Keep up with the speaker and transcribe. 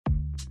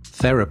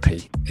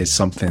therapy is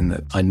something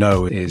that I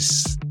know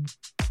is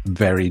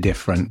very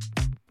different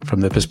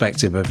from the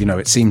perspective of,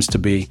 it seems to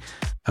be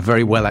a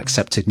very well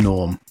accepted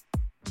norm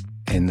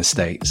in the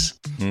States,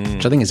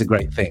 which I think is a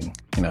great thing,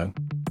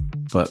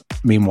 But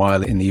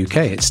meanwhile, in the UK,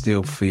 it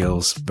still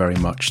feels very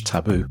much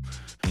taboo.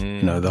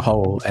 The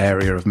whole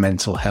area of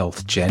mental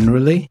health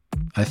generally,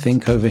 I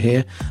think over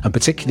here, and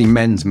particularly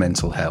men's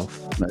mental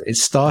health,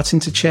 it's starting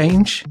to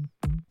change,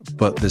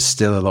 but there's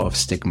still a lot of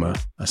stigma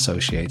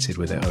associated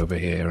with it over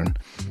here. And,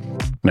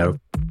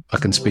 I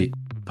can speak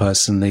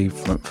personally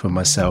for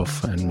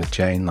myself and with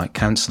Jane, like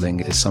counseling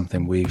is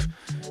something we've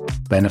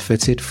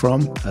benefited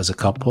from as a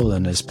couple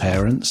and as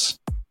parents.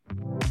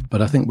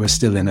 But I think we're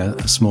still in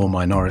a small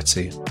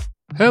minority.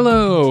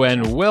 Hello,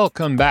 and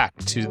welcome back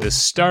to the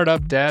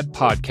Startup Dad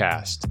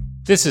Podcast.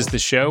 This is the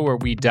show where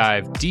we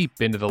dive deep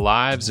into the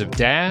lives of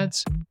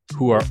dads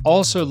who are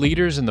also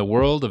leaders in the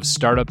world of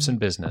startups and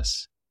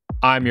business.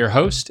 I'm your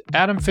host,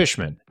 Adam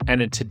Fishman,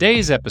 and in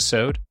today's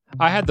episode,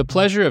 I had the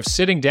pleasure of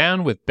sitting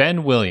down with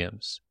Ben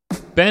Williams.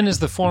 Ben is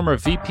the former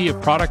VP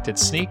of Product at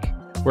Sneak,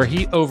 where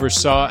he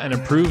oversaw and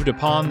improved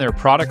upon their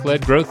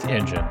product-led growth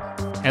engine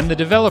and the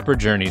Developer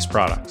Journeys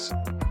products.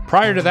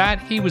 Prior to that,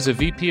 he was a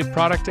VP of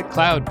Product at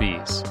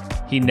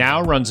CloudBees. He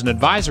now runs an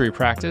advisory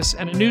practice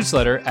and a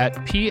newsletter at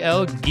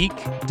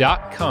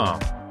plgeek.com.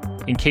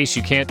 In case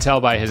you can't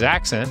tell by his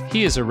accent,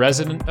 he is a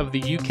resident of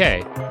the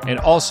UK and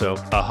also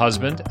a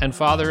husband and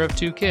father of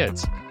 2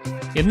 kids.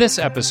 In this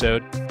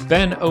episode,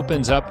 Ben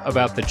opens up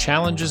about the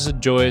challenges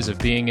and joys of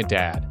being a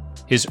dad,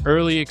 his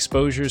early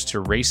exposures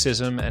to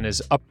racism and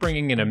his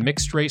upbringing in a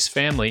mixed-race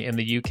family in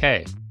the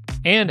UK,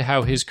 and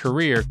how his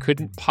career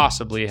couldn't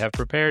possibly have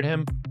prepared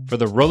him for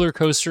the roller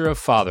coaster of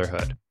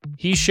fatherhood.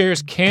 He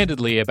shares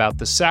candidly about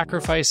the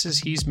sacrifices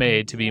he's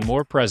made to be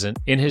more present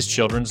in his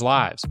children's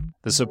lives,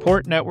 the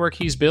support network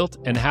he's built,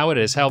 and how it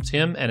has helped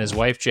him and his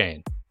wife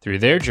Jane through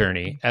their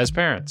journey as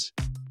parents.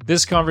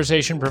 This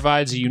conversation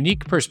provides a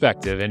unique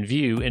perspective and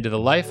view into the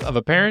life of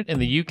a parent in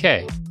the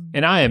UK,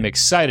 and I am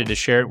excited to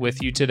share it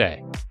with you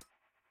today.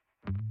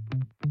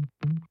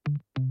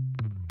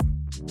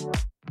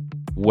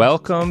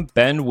 Welcome,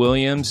 Ben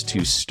Williams,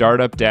 to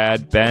Startup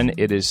Dad. Ben,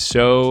 it is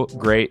so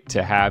great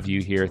to have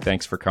you here.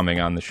 Thanks for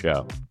coming on the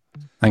show.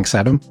 Thanks,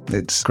 Adam.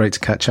 It's great to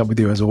catch up with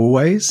you as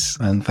always,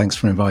 and thanks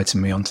for inviting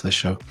me onto the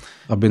show.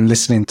 I've been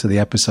listening to the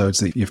episodes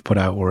that you've put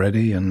out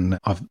already, and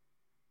I've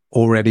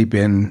already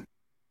been,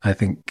 I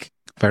think,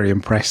 very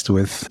impressed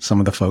with some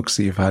of the folks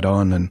that you've had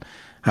on and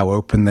how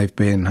open they've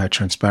been, how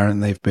transparent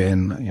they've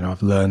been.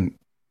 I've learned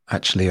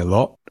actually a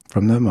lot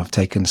from them. I've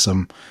taken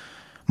some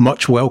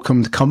much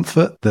welcomed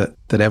comfort that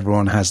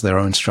everyone has their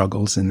own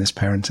struggles in this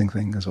parenting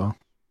thing as well.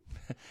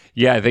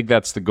 Yeah, I think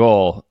that's the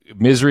goal.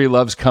 Misery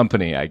loves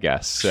company, I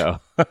guess. So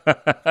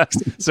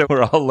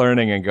we're all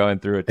learning and going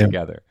through it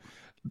together.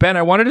 Ben,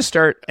 I wanted to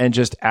start and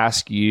just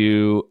ask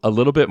you a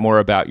little bit more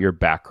about your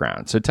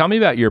background. So tell me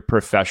about your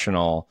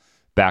professional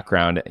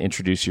background.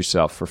 Introduce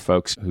yourself for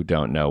folks who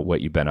don't know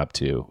what you've been up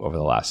to over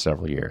the last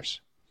several years.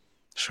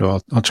 Sure.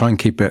 I'll try and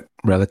keep it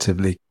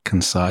relatively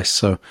concise.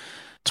 So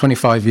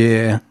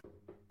 25-year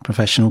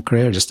professional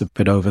career, just a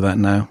bit over that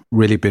now.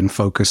 Really been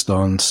focused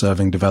on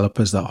serving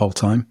developers that whole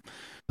time.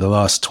 The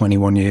last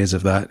 21 years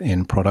of that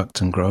in product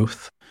and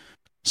growth.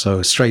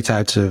 So straight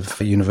out of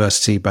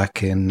university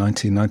back in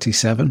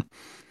 1997,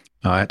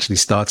 I actually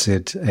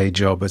started a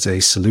job as a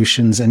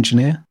solutions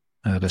engineer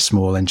at a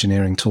small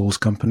engineering tools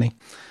company.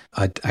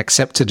 I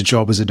accepted a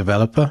job as a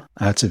developer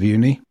out of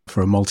uni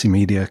for a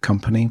multimedia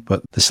company,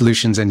 but the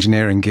solutions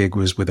engineering gig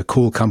was with a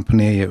cool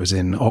company. It was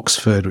in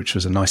Oxford, which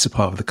was a nicer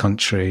part of the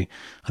country,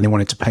 and they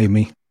wanted to pay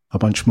me a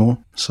bunch more.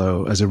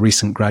 So as a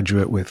recent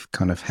graduate with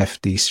kind of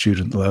hefty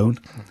student loan,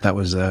 that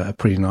was a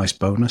pretty nice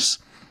bonus.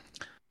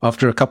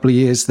 After a couple of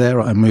years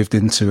there, I moved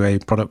into a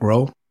product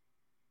role.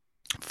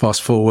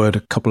 Fast forward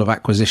a couple of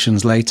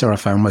acquisitions later, I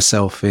found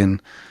myself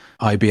in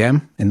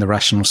IBM in the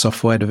Rational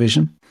Software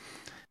division.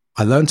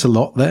 I learned a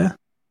lot there,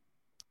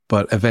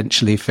 but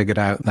eventually figured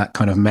out that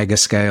kind of mega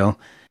scale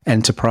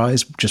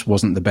enterprise just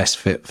wasn't the best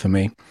fit for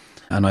me.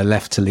 And I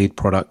left to lead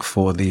product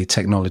for the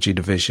technology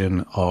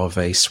division of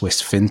a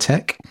Swiss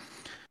fintech,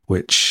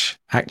 which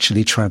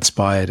actually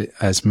transpired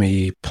as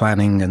me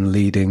planning and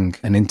leading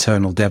an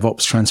internal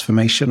DevOps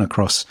transformation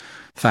across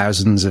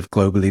thousands of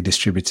globally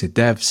distributed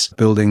devs,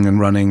 building and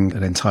running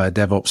an entire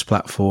DevOps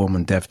platform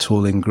and dev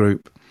tooling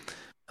group.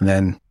 And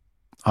then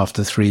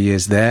after 3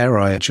 years there,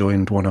 I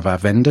joined one of our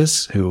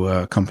vendors, who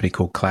were a company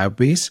called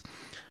CloudBees,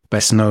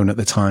 best known at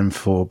the time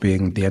for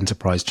being the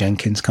enterprise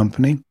Jenkins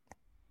company.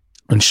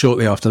 And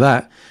shortly after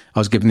that, I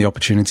was given the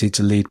opportunity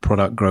to lead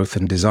product growth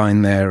and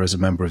design there as a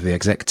member of the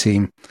exec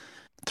team.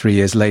 3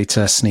 years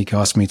later, Sneak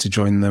asked me to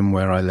join them,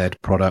 where I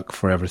led product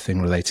for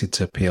everything related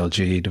to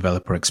PLG,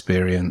 developer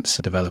experience,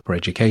 developer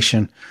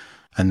education.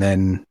 And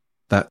then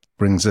that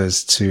brings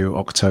us to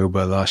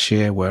October last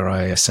year, where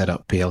I set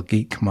up PL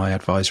Geek, my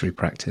advisory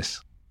practice.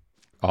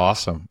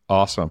 Awesome.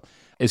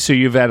 So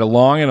you've had a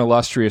long and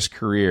illustrious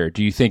career.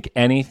 Do you think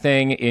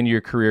anything in your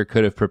career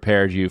could have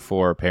prepared you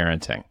for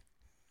parenting?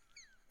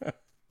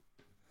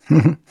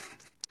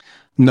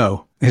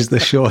 No, is the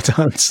short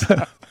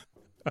answer.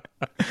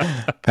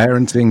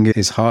 Parenting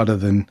is harder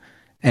than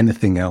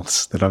anything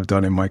else that I've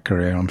done in my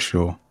career, I'm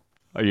sure.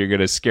 You're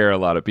going to scare a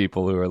lot of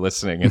people who are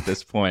listening at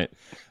this point.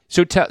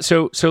 So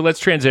let's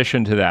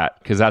transition to that,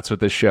 because that's what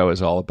this show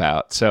is all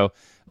about. So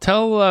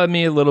tell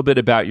me a little bit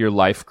about your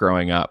life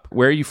growing up.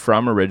 Where are you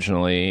from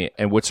originally,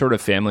 and what sort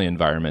of family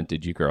environment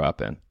did you grow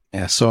up in?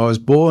 Yeah, so I was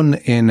born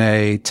in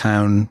a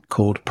town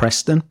called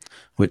Preston,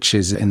 which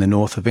is in the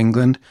north of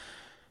England.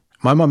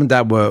 My mum and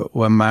dad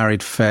were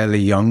married fairly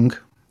young.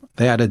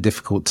 They had a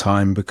difficult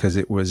time because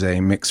it was a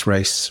mixed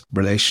race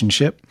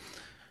relationship.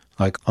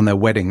 Like on their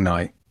wedding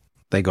night,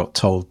 they got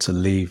told to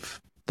leave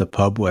the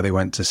pub where they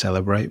went to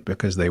celebrate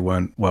because they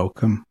weren't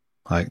welcome.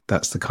 Like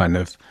that's the kind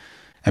of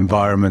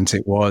environment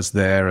it was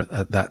there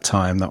at that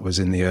time. That was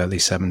in the early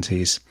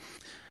 70s.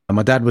 And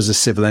my dad was a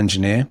civil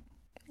engineer,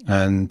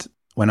 and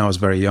when I was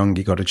very young,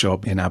 he got a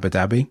job in Abu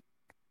Dhabi.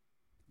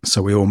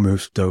 So we all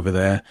moved over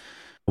there.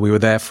 We were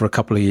there for a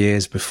couple of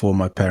years before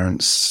my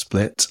parents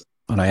split,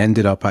 and I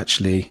ended up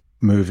actually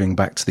moving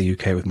back to the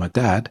UK with my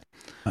dad.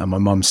 And my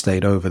mum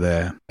stayed over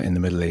there in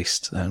the Middle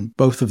East, and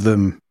both of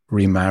them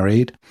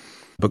remarried.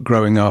 But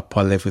growing up,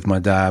 I lived with my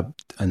dad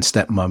and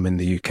stepmom in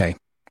the UK.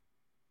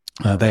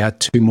 They had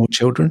two more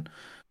children.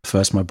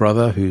 First, my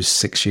brother, who's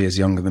 6 years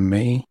younger than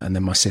me, and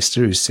then my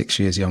sister, who's 6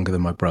 years younger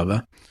than my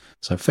brother.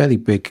 So a fairly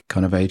big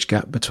kind of age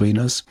gap between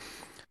us.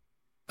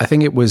 I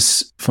think it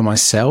was, for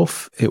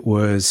myself, it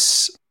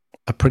was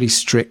a pretty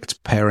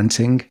strict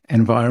parenting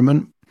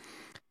environment.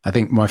 I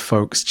think my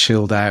folks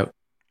chilled out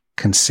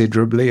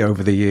considerably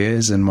over the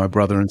years, and my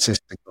brother and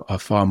sister got a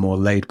far more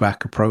laid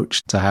back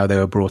approach to how they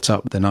were brought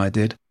up than I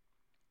did.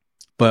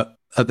 But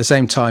at the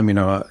same time,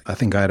 I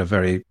think I had a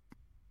very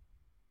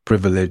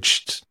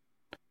privileged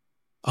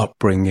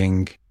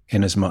upbringing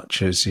in as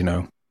much as,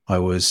 I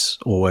was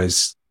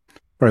always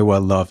very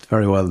well loved,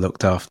 very well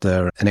looked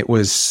after. And it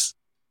was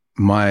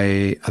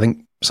I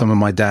think some of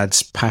my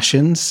dad's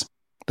passions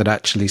that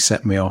actually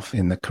set me off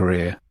in the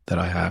career that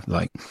I have.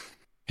 Like,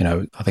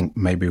 I think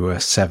maybe I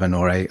was 7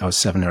 or 8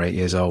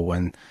 years old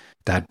when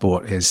dad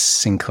bought his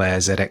Sinclair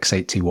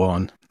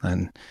ZX81,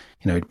 and,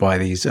 he'd buy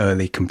these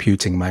early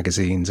computing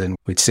magazines, and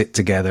we'd sit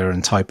together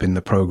and type in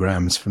the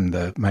programs from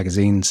the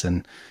magazines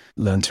and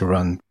learn to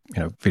run,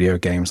 video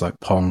games like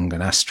Pong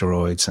and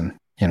Asteroids. And,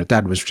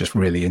 dad was just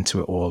really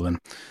into it all. And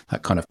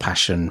that kind of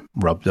passion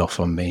rubbed off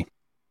on me.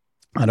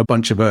 And a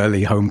bunch of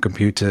early home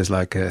computers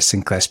like a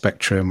Sinclair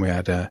Spectrum. We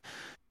had an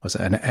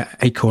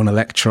Acorn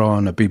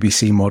Electron, a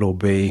BBC Model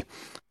B.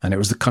 And it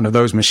was the kind of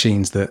those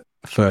machines that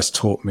first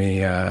taught me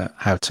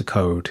how to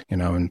code,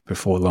 and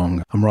before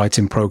long, I'm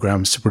writing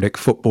programs to predict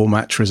football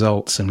match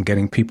results and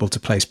getting people to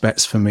place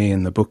bets for me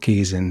in the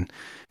bookies in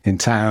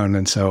town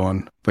and so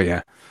on. But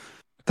yeah,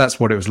 that's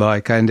what it was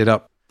like. I ended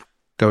up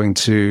going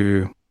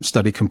to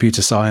study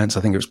computer science.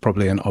 I think it was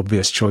probably an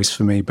obvious choice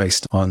for me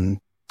based on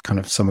kind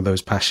of some of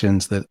those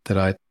passions that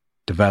I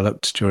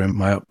developed during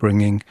my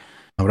upbringing.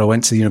 But I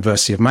went to the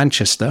University of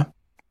Manchester,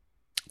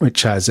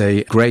 which has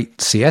a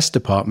great CS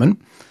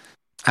department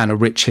and a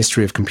rich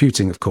history of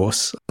computing, of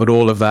course. But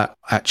all of that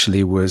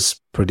actually was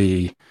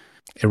pretty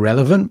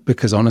irrelevant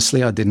because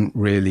honestly, I didn't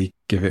really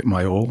give it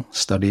my all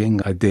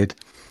studying. I did,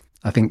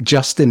 I think,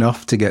 just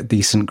enough to get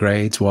decent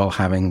grades while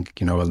having,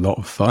 a lot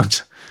of fun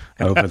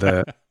over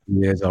the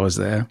years I was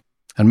there.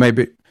 And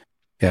maybe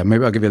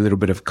I'll give you a little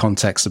bit of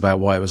context about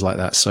why it was like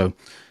that. So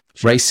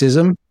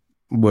racism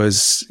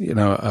was,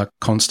 a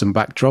constant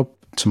backdrop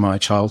to my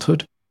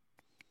childhood.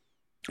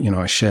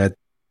 I shared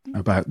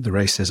about the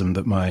racism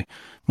that my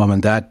mum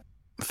and dad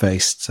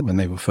faced when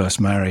they were first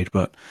married.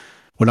 But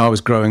when I was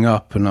growing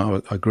up, and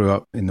I grew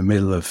up in the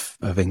middle of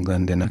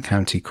England in a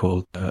county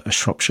called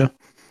Shropshire,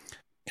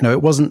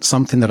 it wasn't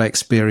something that I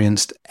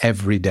experienced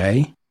every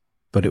day,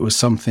 but it was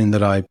something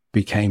that I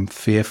became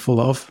fearful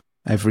of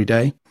every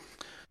day.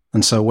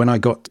 And so when I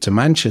got to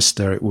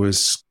Manchester, it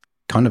was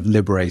kind of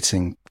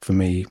liberating for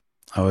me.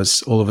 I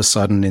was all of a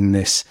sudden in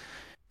this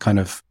kind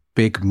of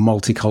big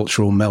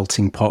multicultural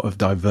melting pot of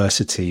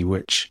diversity,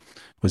 which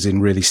was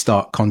in really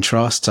stark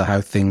contrast to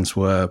how things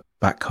were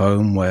back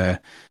home, where,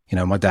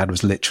 my dad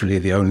was literally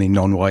the only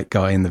non-white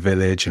guy in the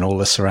village and all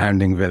the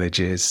surrounding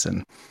villages.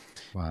 And,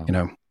 wow.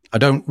 I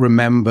don't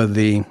remember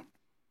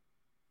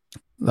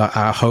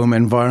our home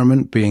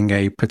environment being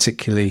a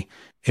particularly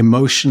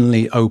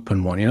emotionally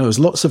open one. There was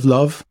lots of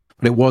love,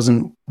 but it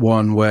wasn't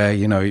one where,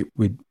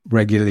 we'd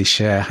regularly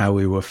share how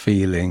we were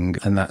feeling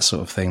and that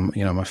sort of thing.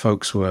 My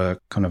folks were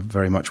kind of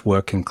very much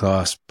working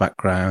class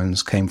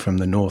backgrounds, came from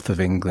the north of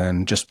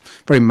England, just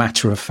very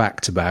matter of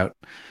fact about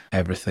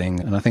everything.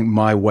 And I think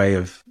my way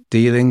of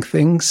dealing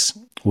things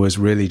was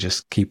really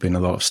just keeping a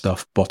lot of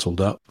stuff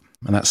bottled up.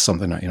 And that's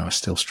something that, I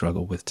still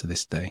struggle with to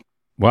this day.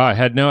 Wow, I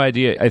had no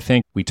idea. I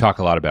think we talk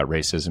a lot about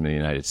racism in the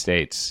United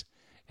States.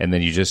 And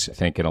then you just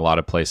think in a lot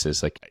of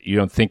places, like you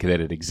don't think that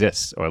it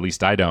exists, or at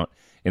least I don't,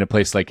 in a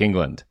place like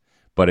England.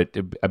 But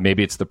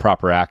maybe it's the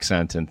proper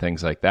accent and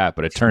things like that.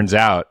 But it turns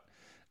out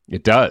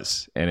it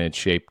does, and it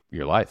shaped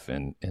your life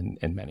in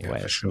many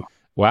ways. For sure.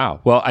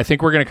 Wow. Well, I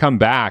think we're going to come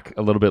back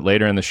a little bit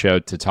later in the show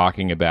to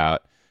talking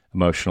about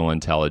emotional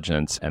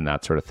intelligence and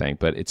that sort of thing.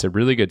 But it's a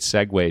really good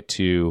segue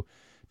to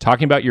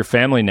talking about your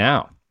family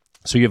now.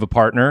 So you have a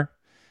partner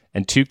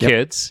and two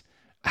kids.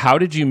 How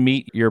did you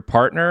meet your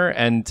partner?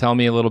 And tell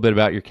me a little bit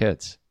about your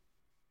kids.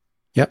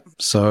 Yep.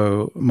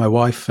 So my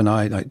wife and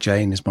I, like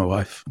Jane is my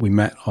wife, we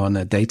met on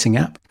a dating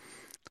app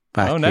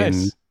back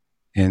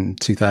in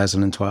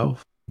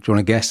 2012. Do you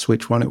want to guess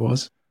which one it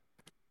was?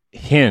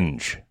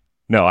 Hinge.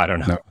 No, I don't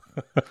know. No.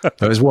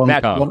 There was one,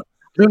 I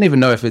don't even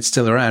know if it's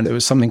still around. It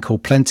was something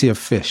called Plenty of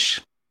Fish.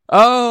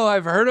 Oh,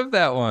 I've heard of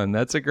that one.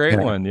 That's a great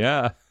one.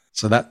 Yeah.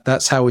 So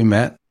that's how we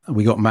met.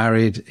 We got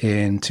married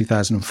in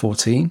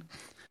 2014.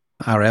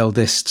 Our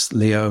eldest,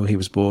 Leo, he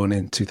was born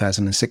in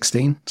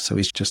 2016. So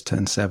he's just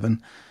turned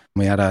 7.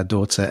 We had our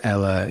daughter,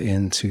 Ella,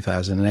 in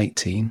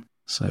 2018.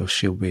 So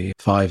she'll be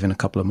 5 in a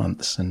couple of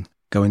months and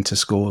going to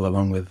school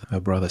along with her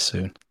brother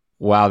soon.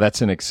 Wow,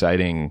 that's an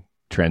exciting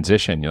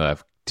transition. You'll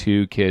have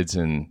two kids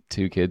in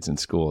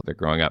school. They're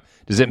growing up.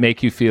 Does it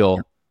make you feel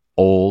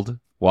old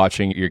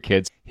watching your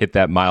kids hit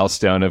that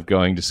milestone of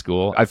going to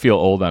school? I feel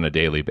old on a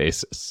daily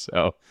basis.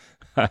 So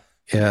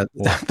yeah,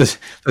 there's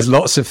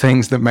lots of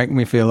things that make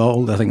me feel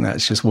old. I think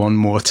that's just one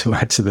more to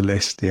add to the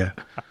list. Yeah.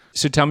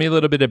 So tell me a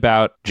little bit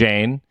about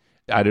Jane.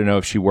 I don't know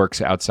if she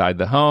works outside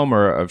the home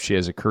or if she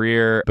has a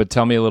career, but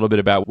tell me a little bit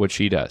about what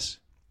she does.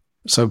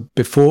 So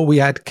before we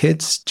had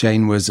kids,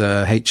 Jane was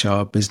a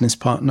HR business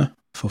partner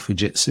for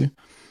Fujitsu.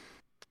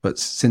 But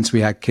since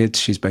we had kids,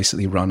 she's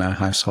basically run our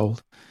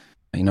household.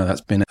 You know, that's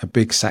been a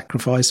big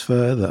sacrifice for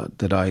her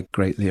that I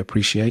greatly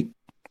appreciate.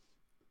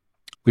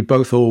 We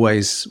both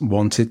always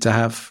wanted to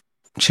have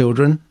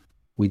children.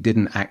 We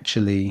didn't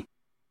actually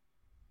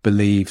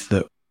believe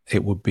that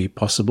it would be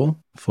possible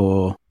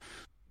for,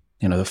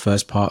 you know, the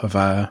first part of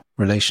our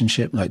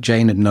relationship. Like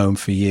Jane had known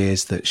for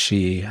years that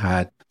she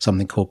had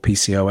something called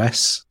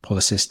PCOS,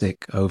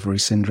 polycystic ovary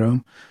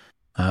syndrome.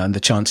 And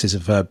the chances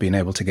of her being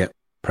able to get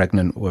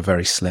pregnant were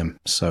very slim.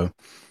 So,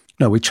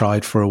 no, we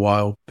tried for a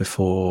while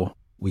before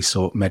we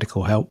sought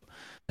medical help.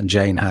 And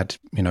Jane had,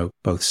 you know,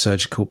 both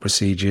surgical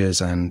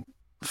procedures and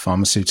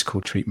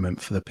pharmaceutical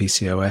treatment for the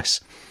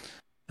PCOS.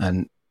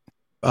 And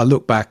I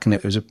look back and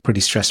it was a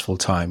pretty stressful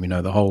time. You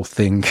know, the whole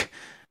thing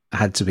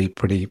had to be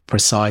pretty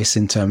precise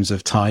in terms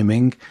of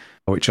timing,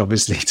 which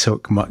obviously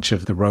took much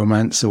of the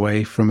romance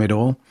away from it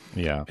all.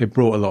 Yeah. It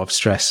brought a lot of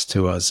stress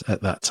to us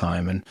at that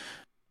time. And,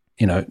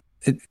 you know,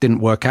 it didn't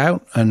work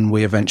out, and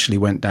we eventually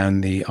went down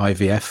the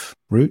IVF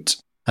route.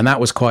 And that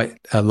was quite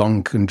a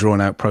long and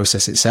drawn out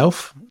process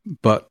itself.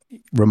 But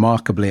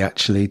remarkably,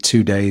 actually,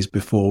 2 days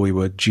before we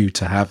were due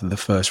to have the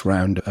first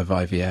round of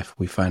IVF,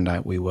 we found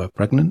out we were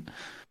pregnant.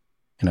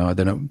 You know, I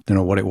don't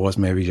know what it was,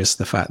 maybe just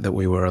the fact that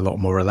we were a lot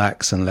more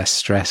relaxed and less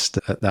stressed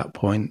at that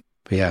point.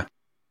 But yeah,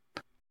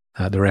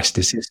 the rest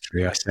is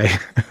history, I say.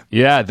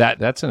 Yeah,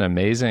 that's an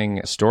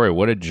amazing story.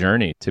 What a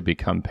journey to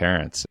become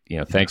parents. You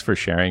know, thanks for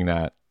sharing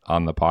that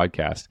on the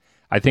podcast.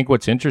 I think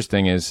what's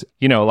interesting is,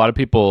 you know, a lot of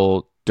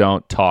people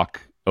don't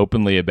talk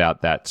openly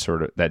about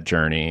that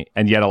journey,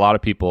 and yet a lot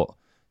of people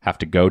have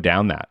to go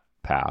down that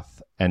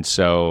path. And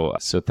so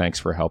thanks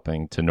for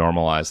helping to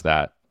normalize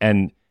that.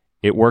 And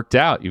it worked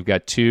out. You've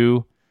got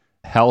 2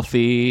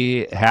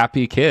 healthy,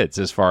 happy kids,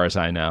 as far as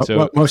I know. So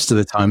well, most of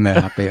the time they're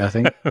happy, I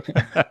think.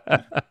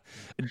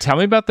 Tell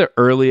me about the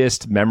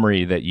earliest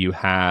memory that you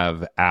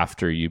have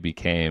after you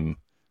became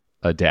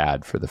a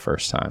dad for the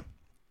first time.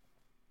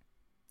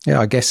 Yeah,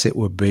 I guess it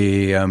would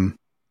be, you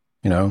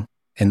know,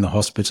 in the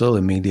hospital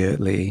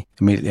immediately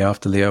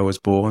after Leo was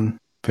born.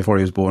 Before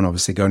he was born,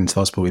 obviously going into the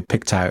hospital, we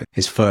picked out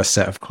his first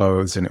set of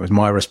clothes, and it was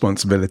my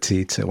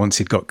responsibility to, once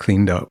he'd got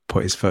cleaned up,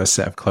 put his first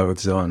set of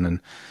clothes on. And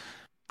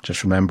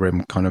just remember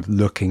him kind of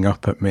looking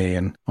up at me,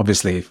 and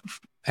obviously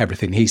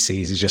everything he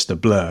sees is just a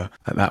blur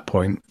at that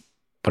point.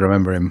 But I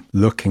remember him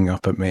looking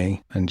up at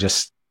me and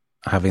just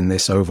having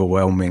this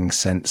overwhelming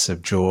sense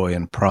of joy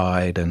and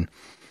pride, and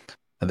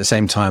at the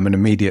same time an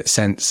immediate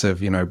sense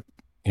of, you know,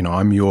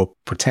 I'm your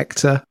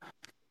protector.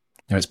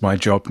 You know, it's my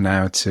job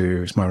now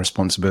it's my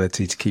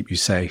responsibility to keep you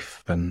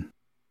safe. And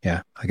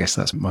yeah, I guess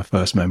that's my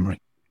first memory.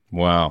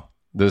 Wow.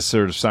 This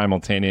sort of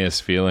simultaneous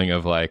feeling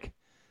of like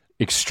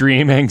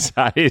extreme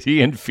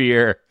anxiety and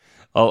fear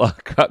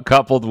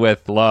coupled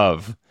with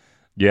love.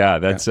 Yeah,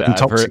 that's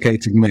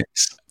intoxicating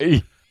mix.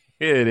 It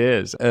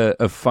is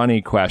a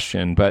funny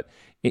question, but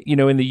you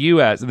know, in the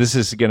U.S., this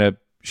is going to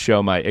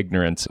show my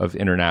ignorance of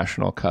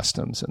international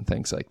customs and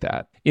things like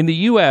that. In the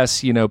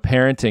U.S., you know,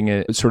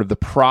 parenting is sort of the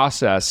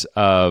process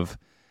of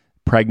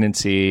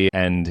pregnancy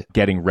and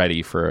getting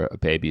ready for a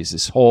baby is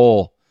this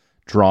whole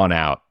drawn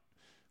out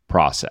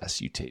process.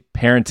 You take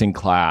parenting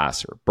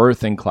class or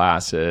birthing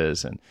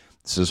classes, and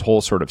it's this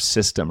whole sort of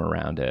system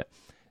around it.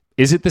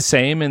 Is it the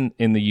same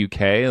in the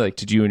UK? Like,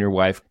 did you and your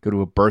wife go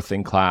to a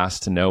birthing class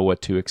to know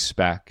what to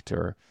expect,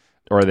 or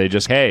are they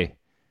just, hey,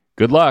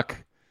 good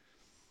luck?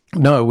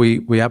 No,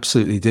 we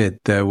absolutely did.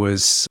 There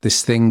was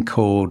this thing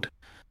called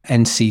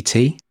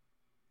NCT,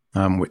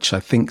 which I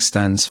think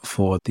stands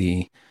for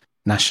the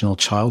National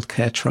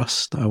Childcare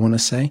Trust, I want to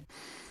say.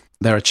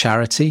 They're a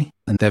charity,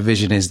 and their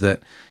vision is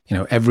that,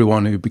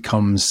 everyone who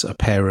becomes a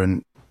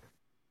parent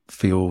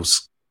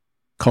feels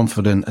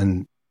confident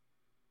and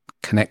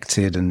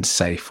connected and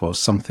safe, or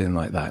something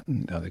like that.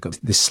 And they've got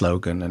this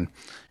slogan, and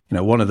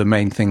one of the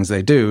main things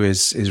they do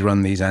is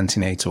run these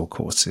antenatal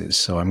courses.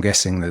 So I'm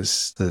guessing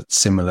there's the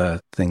similar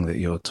thing that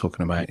you're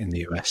talking about in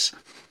the US.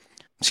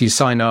 So you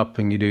sign up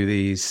and you do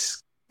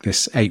this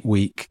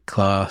 8-week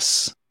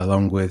class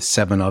along with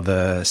 7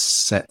 other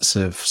sets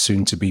of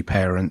soon-to-be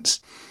parents,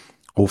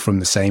 all from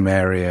the same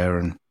area,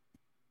 and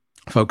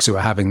folks who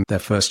are having their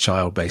first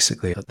child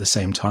basically at the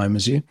same time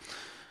as you.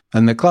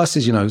 And the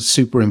classes,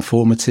 super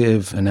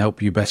informative and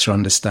help you better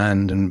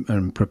understand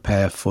and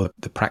prepare for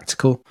the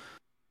practical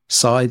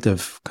side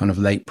of kind of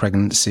late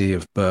pregnancy,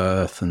 of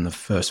birth, and the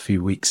first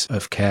few weeks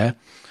of care.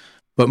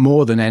 But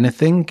more than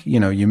anything,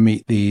 you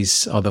meet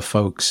these other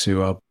folks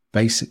who are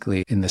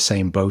basically in the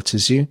same boat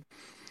as you,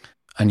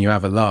 and you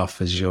have a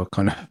laugh as you're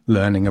kind of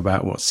learning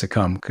about what's to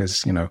come,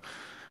 because,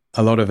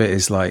 a lot of it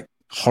is like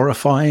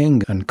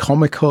horrifying and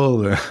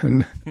comical.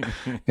 And,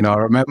 I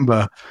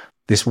remember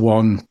this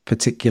one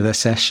particular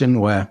session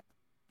where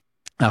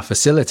our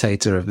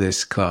facilitator of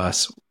this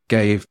class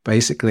gave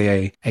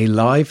basically a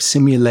live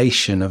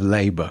simulation of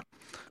labor.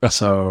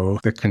 So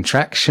the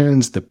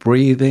contractions, the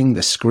breathing,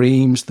 the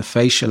screams, the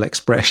facial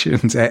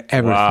expressions,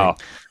 everything. Wow.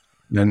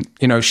 And,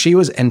 she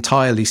was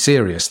entirely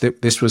serious.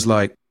 This was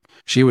like,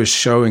 she was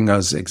showing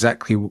us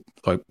exactly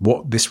like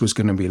what this was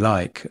going to be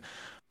like.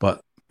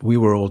 But we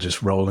were all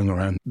just rolling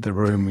around the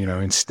room,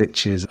 in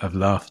stitches of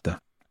laughter.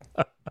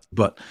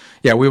 But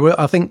yeah,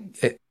 I think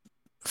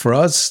for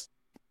us,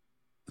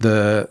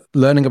 the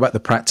learning about the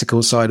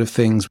practical side of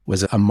things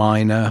was a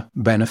minor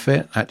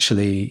benefit.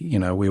 Actually,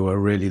 we were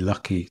really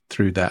lucky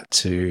through that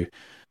to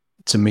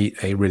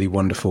meet a really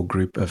wonderful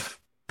group of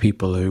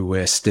people who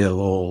we're still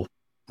all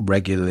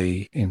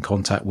regularly in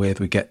contact with.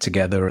 We get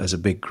together as a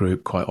big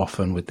group quite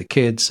often with the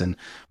kids, and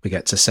we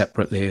get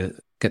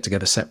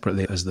together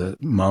separately as the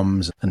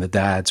mums and the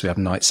dads. We have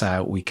nights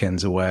out,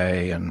 weekends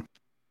away, and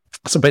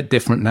it's a bit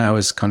different now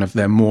as kind of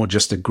they're more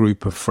just a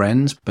group of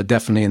friends. But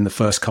definitely in the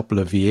first couple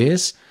of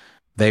years,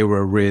 they were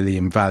a really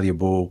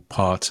invaluable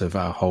part of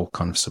our whole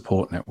kind of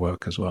support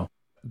network as well.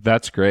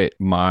 That's great.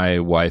 My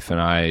wife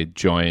and I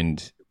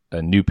joined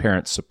a new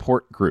parent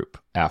support group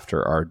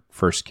after our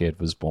first kid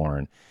was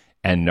born,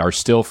 and are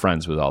still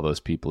friends with all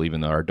those people,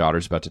 even though our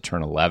daughter's about to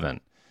turn 11.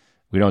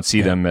 We don't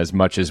see them as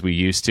much as we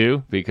used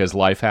to because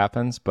life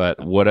happens, but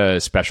what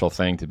a special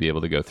thing to be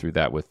able to go through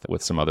that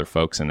with some other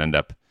folks and end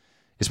up,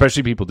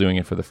 especially people doing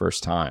it for the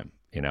first time.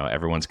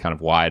 Everyone's kind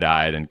of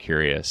wide-eyed and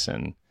curious.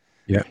 And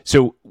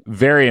so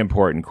very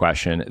important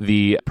question.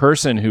 The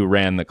person who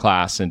ran the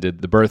class and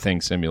did the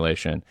birthing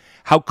simulation,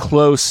 how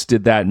close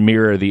did that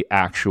mirror the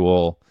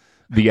actual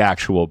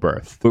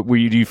birth? Do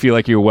you feel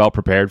like you were well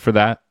prepared for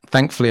that?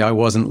 Thankfully, I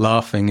wasn't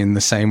laughing in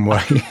the same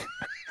way.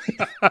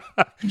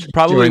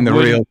 Probably during the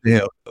real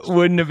deal.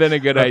 Wouldn't have been a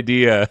good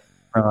idea.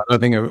 I don't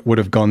think it would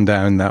have gone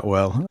down that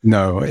well.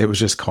 No, it was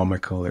just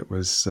comical. It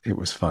was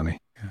funny.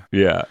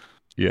 Yeah.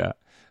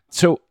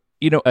 So,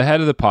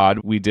 ahead of the pod,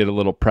 we did a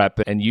little prep,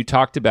 and you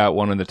talked about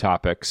one of the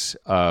topics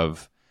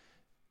of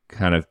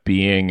kind of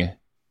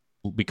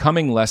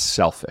becoming less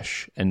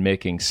selfish and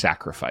making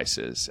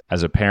sacrifices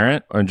as a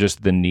parent, or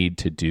just the need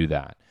to do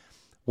that.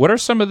 What are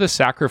some of the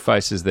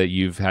sacrifices that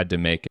you've had to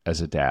make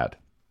as a dad?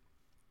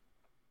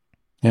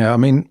 Yeah, I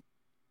mean,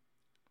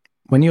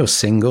 when you're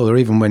single, or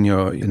even when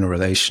you're in a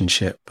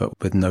relationship but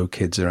with no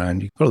kids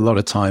around, you've got a lot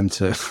of time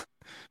to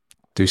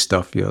do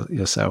stuff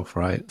yourself,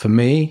 right? For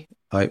me,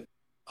 like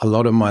a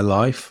lot of my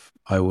life,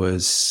 I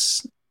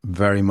was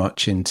very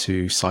much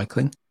into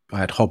cycling. I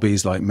had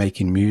hobbies like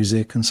making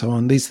music and so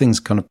on. These things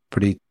kind of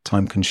pretty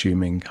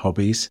time-consuming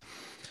hobbies.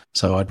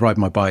 So I'd ride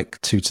my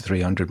bike 200 to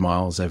 300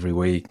 miles every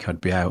week.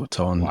 I'd be out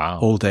on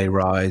all-day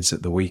rides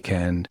at the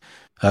weekend,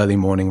 early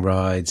morning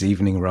rides,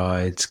 evening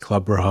rides,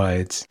 club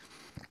rides.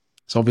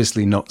 It's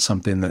obviously not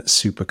something that's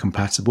super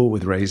compatible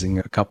with raising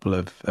a couple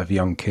of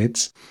young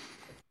kids.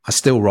 I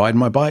still ride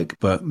my bike,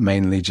 but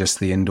mainly just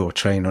the indoor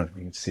trainer.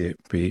 You can see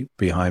it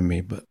behind me,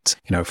 but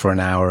for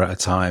an hour at a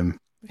time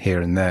here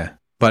and there.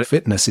 But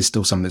fitness is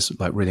still something that's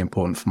like really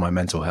important for my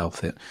mental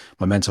health.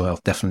 My mental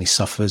health definitely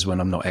suffers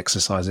when I'm not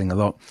exercising a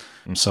lot.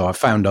 So I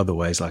found other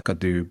ways, like I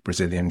do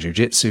Brazilian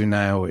jiu-jitsu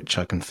now, which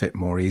I can fit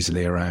more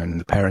easily around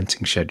the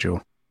parenting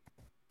schedule.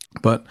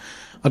 But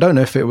I don't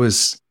know if it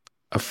was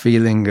a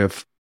feeling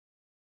of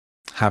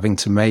having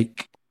to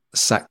make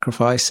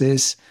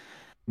sacrifices.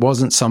 It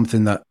wasn't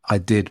something that I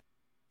did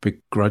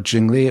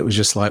begrudgingly. It was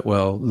just like,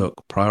 well,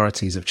 look,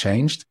 priorities have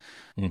changed.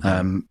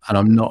 And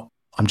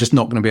I'm just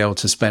not going to be able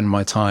to spend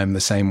my time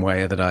the same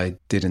way that I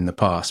did in the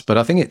past. But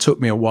I think it took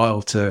me a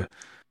while to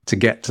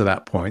get to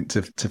that point,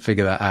 to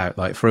figure that out.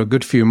 Like for a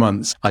good few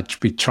months, I'd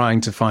be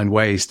trying to find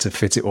ways to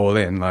fit it all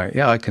in. Like,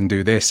 I can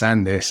do this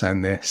and this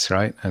and this,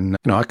 right? And,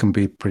 I can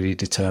be pretty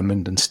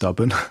determined and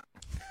stubborn.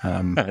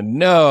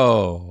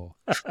 No.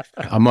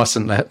 I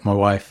mustn't let my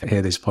wife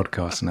hear this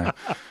podcast now.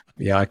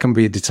 Yeah, I can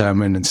be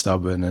determined and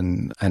stubborn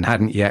and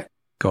hadn't yet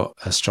got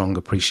a strong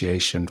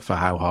appreciation for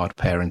how hard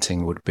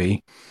parenting would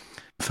be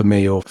for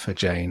me or for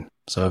Jane.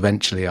 So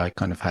eventually I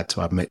kind of had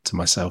to admit to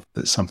myself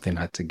that something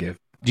had to give.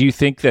 Do you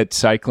think that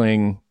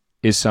cycling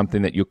is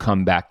something that you'll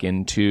come back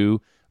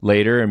into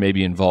later and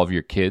maybe involve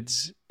your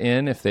kids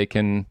in if they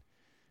can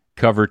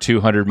cover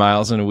 200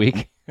 miles in a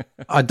week?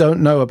 I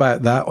don't know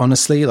about that,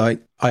 honestly.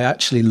 Like, I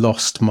actually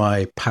lost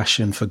my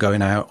passion for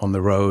going out on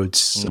the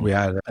roads. We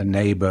had a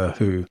neighbor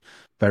who,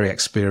 very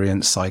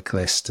experienced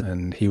cyclist,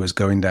 and he was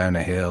going down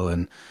a hill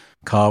and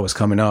car was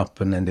coming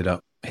up and ended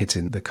up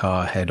hitting the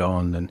car head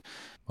on. And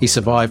he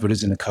survived, but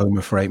was in a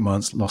coma for 8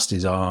 months, lost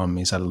his arm.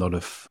 He's had a lot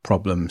of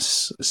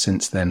problems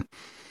since then.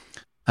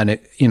 And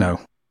it,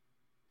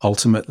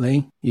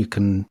 ultimately you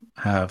can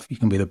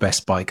be the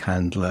best bike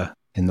handler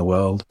in the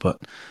world, but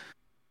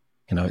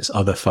it's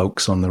other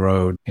folks on the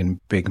road in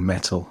big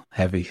metal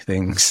heavy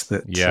things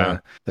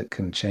that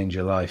can change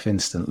your life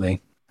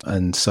instantly.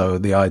 And so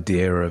the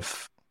idea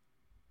of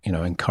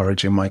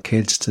encouraging my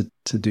kids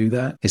to do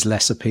that is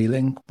less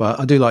appealing. But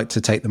I do like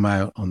to take them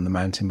out on the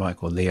mountain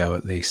bike, or Leo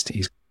at least.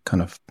 He's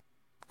kind of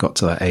got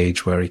to that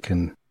age where he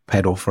can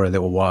pedal for a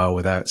little while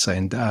without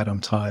saying, "Dad, I'm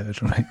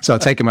tired," right? So I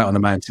take him out on the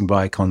mountain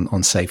bike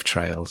on safe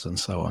trails and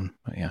so on.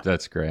 But yeah.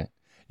 That's great.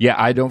 Yeah,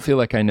 I don't feel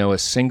like I know a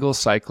single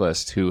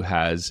cyclist who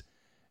has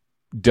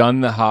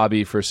done the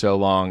hobby for so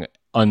long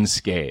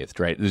unscathed,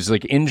 right? There's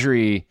like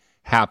injury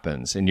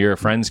happens. In your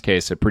friend's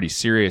case, a pretty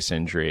serious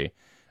injury.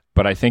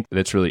 But I think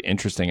that's really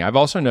interesting. I've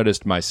also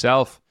noticed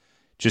myself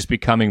just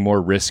becoming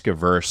more risk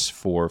averse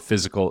for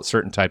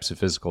certain types of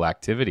physical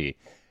activity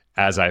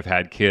as I've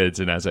had kids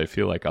and as I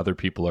feel like other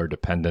people are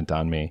dependent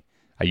on me.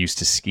 I used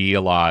to ski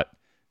a lot,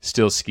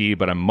 still ski,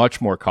 but I'm much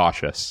more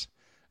cautious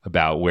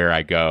about where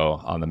I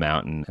go on the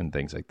mountain and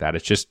things like that.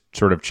 It just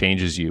sort of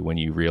changes you when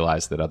you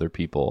realize that other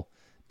people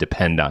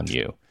depend on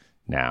you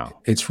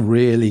now. It's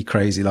really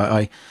crazy.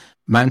 Like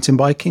mountain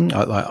biking,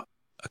 like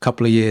a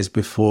couple of years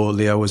before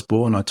Leo was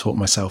born, I taught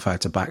myself how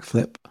to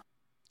backflip.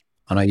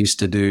 And I used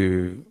to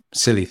do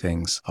silly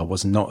things. I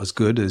was not as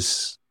good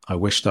as I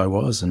wished I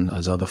was and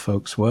as other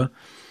folks were.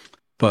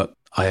 But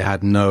I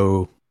had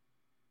no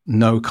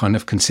kind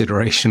of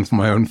consideration for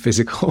my own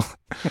physical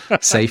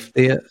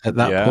safety at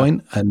that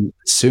point. And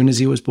as soon as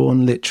he was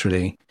born,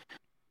 literally,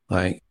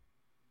 like,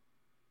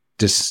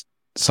 just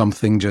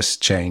something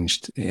just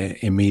changed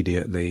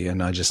immediately.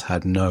 And I just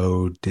had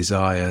no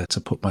desire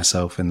to put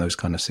myself in those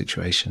kind of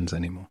situations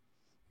anymore.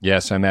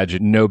 Yes, I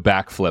imagine no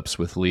backflips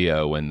with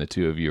Leo when the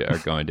two of you are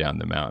going down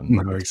the mountain.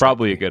 No, it's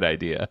probably a good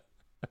idea.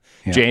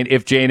 Yeah. Jane,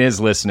 if Jane is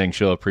listening,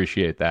 she'll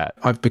appreciate that.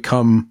 I've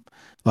become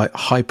like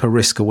hyper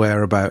risk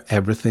aware about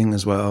everything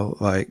as well,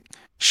 like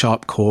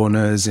sharp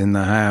corners in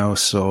the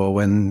house, or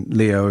when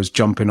Leo is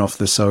jumping off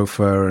the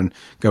sofa and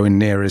going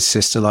near his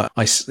sister.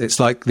 It's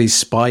like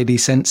these spidey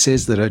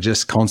senses that are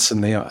just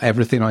constantly,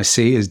 everything I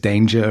see is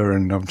danger,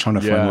 and I'm trying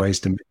to find ways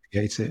to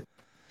mitigate it.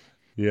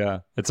 Yeah.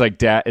 It's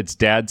like it's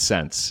dad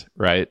sense,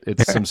 right?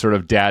 It's some sort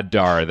of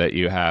dad-dar that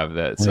you have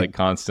that's like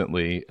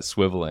constantly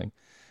swiveling.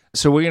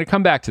 So we're going to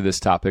come back to this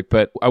topic,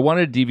 but I want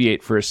to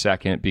deviate for a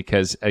second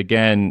because,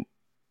 again,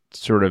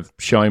 sort of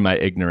showing my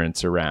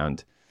ignorance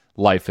around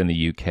life in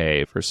the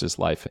UK versus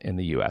life in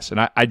the US. And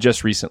I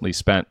just recently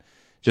spent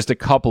just a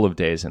couple of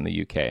days in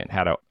the UK and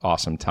had an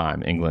awesome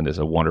time. England is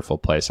a wonderful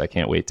place. I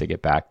can't wait to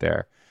get back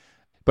there.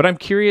 But I'm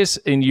curious,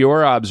 in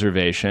your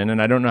observation,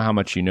 and I don't know how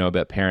much you know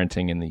about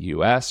parenting in the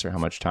US or how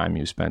much time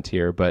you spent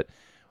here, but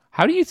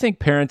how do you think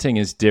parenting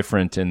is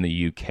different in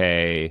the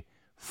UK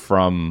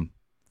from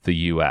the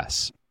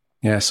US?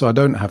 Yeah, so I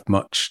don't have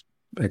much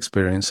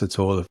experience at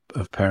all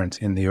of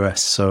parenting in the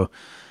US, so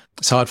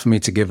it's hard for me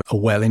to give a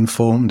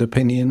well-informed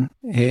opinion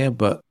here,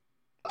 but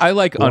I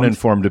like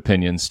uninformed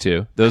opinions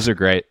too. Those are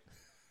great.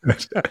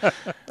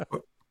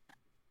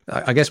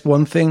 I guess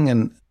one thing,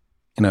 and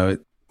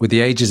with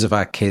the ages of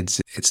our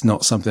kids, it's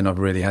not something I've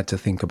really had to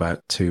think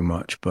about too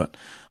much, but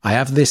I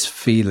have this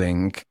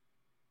feeling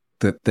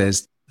that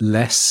there's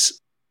less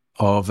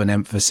of an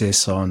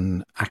emphasis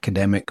on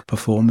academic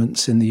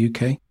performance in the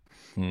UK.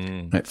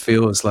 It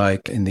feels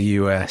like in the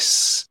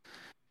US,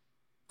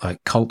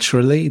 like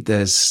culturally,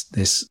 there's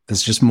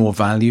just more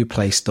value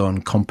placed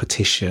on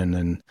competition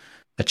and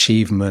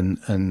achievement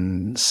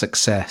and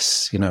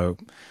success.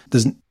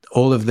 There's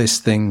all of this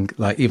thing,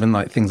 like even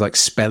like things like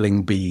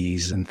spelling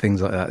bees and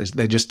things like that.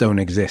 They just don't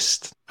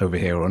exist over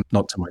here, or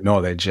not to my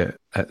knowledge,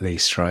 at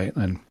least, right?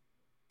 And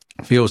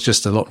it feels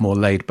just a lot more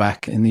laid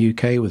back in the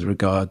UK with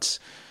regards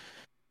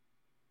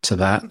to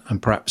that,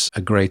 and perhaps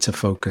a greater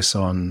focus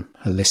on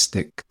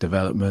holistic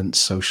development,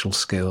 social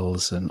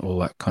skills, and all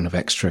that kind of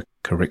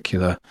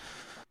extracurricular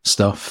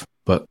stuff.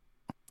 But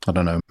I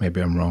don't know, maybe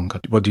I'm wrong.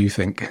 What do you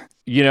think?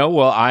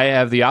 Well, I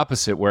have the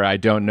opposite, where I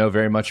don't know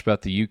very much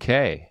about the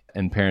UK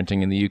and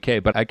parenting in the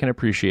UK, but I can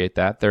appreciate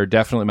that. They're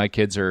definitely, my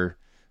kids are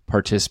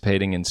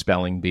participating in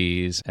spelling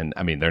bees, and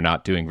I mean, they're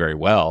not doing very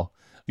well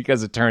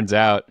because it turns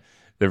out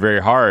they're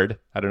very hard.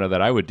 I don't know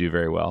that I would do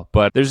very well,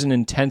 but there's an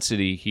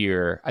intensity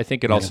here. I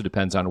think it also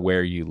depends on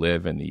where you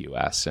live in the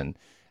US and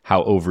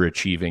how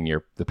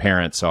overachieving the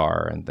parents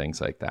are and things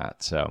like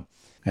that. So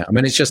Yeah, I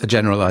mean, it's just a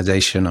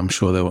generalization. I'm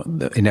sure there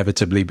will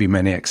inevitably be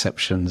many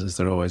exceptions, as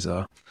there always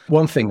are.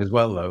 One thing as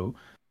well, though,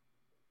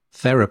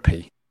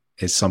 therapy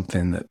is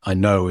something that I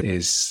know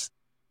is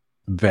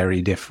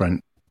very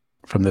different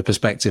from the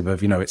perspective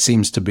of, it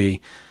seems to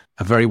be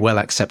a very well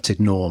accepted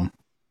norm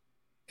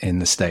in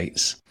the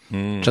States,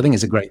 which I think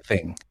is a great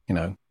thing,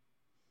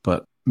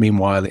 But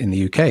meanwhile, in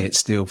the UK, it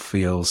still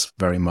feels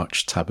very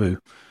much taboo.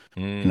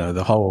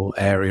 The whole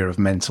area of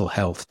mental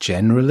health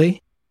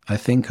generally, I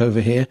think over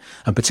here,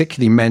 and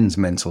particularly men's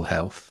mental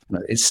health,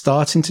 it's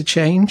starting to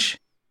change,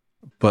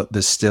 but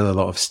there's still a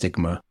lot of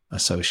stigma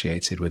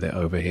associated with it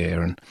over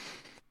here. And,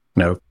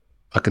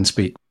 I can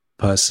speak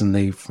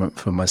personally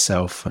for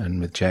myself and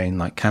with Jane,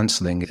 like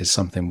counseling is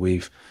something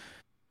we've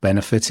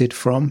benefited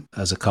from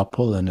as a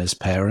couple and as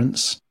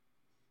parents.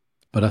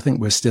 But I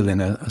think we're still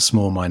in a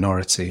small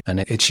minority,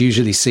 and it's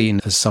usually seen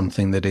as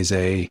something that is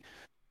a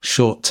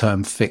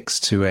short-term fix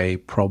to a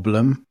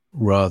problem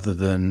rather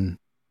than,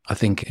 I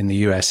think in the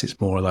US,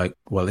 it's more like,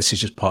 well, this is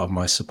just part of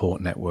my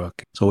support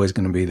network. It's always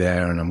going to be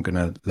there and I'm going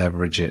to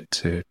leverage it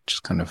to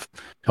just kind of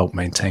help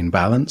maintain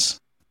balance.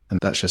 And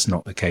that's just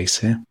not the case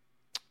here.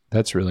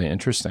 That's really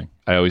interesting.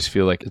 I always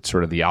feel like it's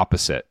sort of the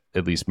opposite,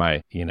 at least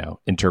my,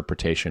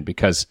 interpretation,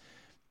 because,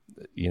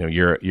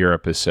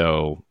 Europe is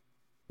so,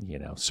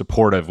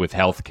 supportive with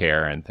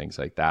healthcare and things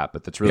like that.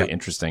 But that's really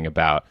interesting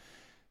about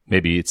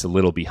maybe it's a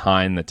little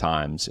behind the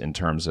times in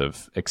terms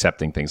of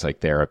accepting things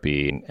like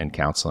therapy and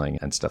counseling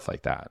and stuff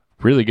like that.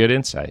 Really good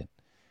insight.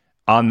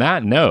 On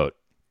that note,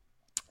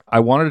 I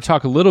wanted to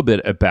talk a little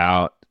bit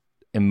about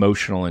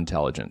emotional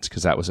intelligence,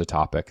 because that was a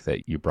topic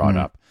that you brought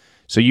up.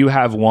 So you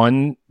have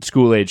one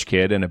school-age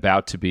kid and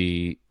about to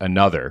be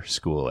another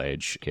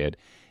school-age kid.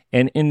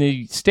 And in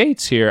the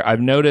States here, I've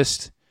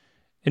noticed,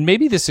 and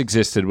maybe this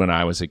existed when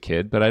I was a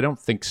kid, but I don't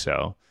think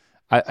so,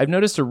 I've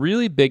noticed a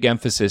really big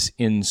emphasis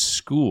in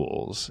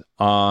schools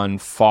on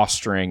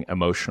fostering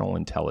emotional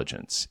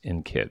intelligence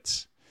in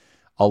kids.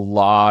 A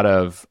lot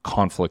of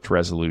conflict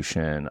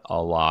resolution,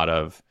 a lot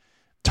of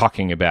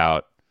talking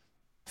about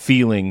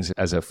feelings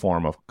as a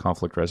form of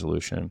conflict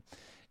resolution.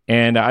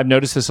 And I've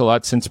noticed this a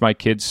lot since my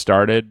kids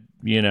started,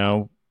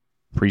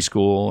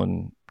 preschool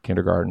and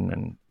kindergarten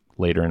and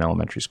later in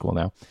elementary school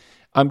now.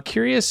 I'm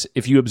curious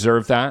if you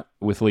observe that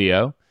with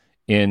Leo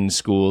in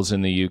schools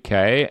in the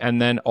UK,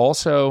 and then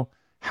also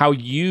how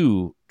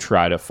you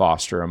try to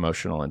foster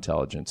emotional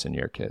intelligence in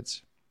your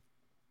kids.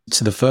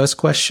 To the first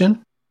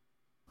question,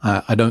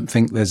 I don't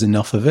think there's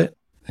enough of it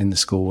in the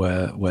school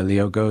where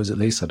Leo goes, at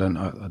least. I don't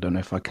know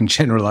if I can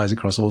generalize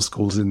across all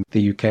schools in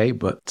the UK,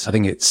 but I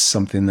think it's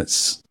something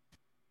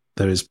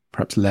there is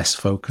perhaps less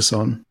focus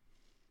on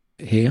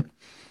here.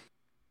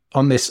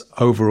 On this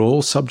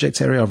overall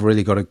subject area, I've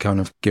really got to kind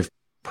of give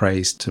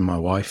praise to my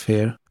wife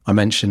here. I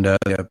mentioned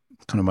earlier,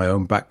 kind of my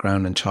own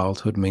background and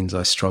childhood means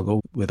I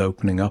struggle with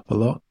opening up a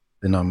lot,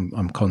 and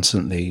I'm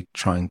constantly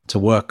trying to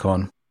work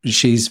on.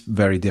 She's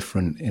very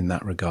different in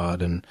that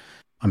regard, and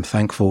I'm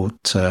thankful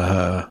to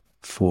her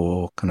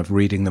for kind of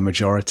reading the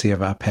majority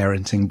of our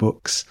parenting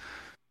books,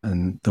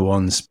 and the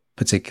ones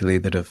particularly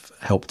that have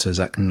helped us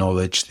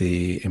acknowledge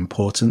the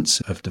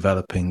importance of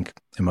developing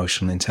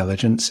emotional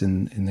intelligence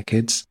in the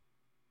kids.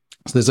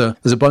 So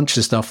there's a bunch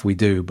of stuff we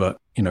do, but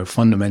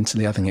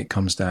fundamentally, I think it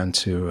comes down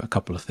to a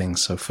couple of things.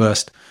 So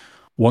first,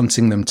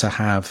 wanting them to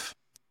have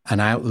an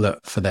outlet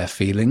for their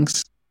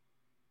feelings,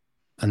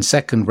 and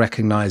second,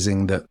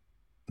 recognizing that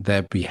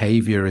their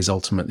behavior is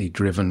ultimately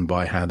driven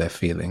by how they're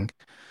feeling.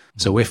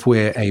 So if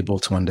we're able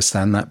to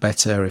understand that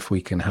better, if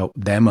we can help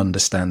them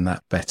understand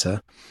that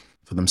better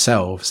for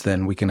themselves,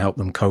 then we can help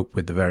them cope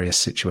with the various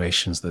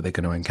situations that they're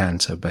going to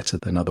encounter better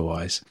than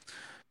otherwise.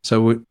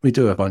 So we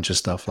do a bunch of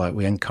stuff, like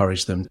we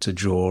encourage them to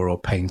draw or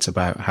paint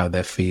about how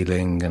they're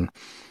feeling, and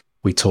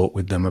we talk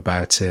with them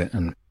about it.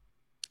 And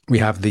we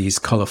have these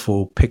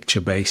colorful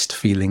picture-based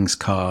feelings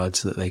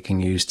cards that they can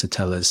use to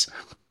tell us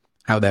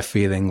how they're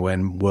feeling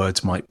when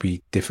words might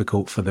be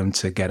difficult for them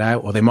to get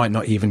out, or they might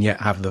not even yet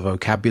have the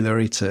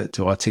vocabulary to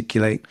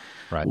articulate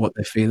what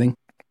they're feeling.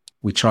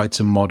 We try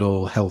to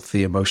model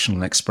healthy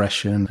emotional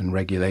expression and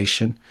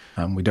regulation.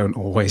 We don't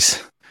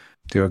always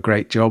do a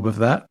great job of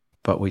that,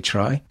 but we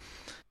try.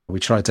 We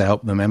try to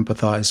help them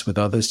empathize with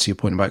others, to your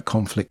point about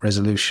conflict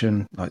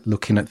resolution, like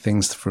looking at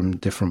things from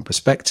different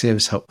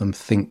perspectives, help them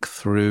think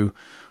through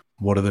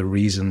what are the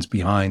reasons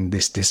behind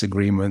this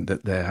disagreement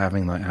that they're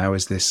having, like how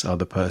is this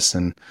other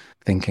person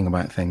thinking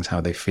about things, how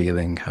they're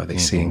feeling, how they're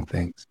seeing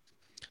things.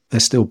 They're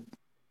still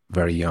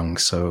very young,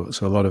 so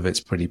a lot of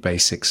it's pretty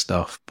basic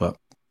stuff, but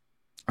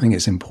I think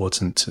it's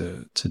important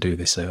to do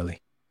this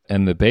early.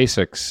 And the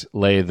basics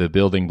lay the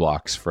building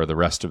blocks for the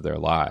rest of their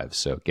lives,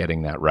 so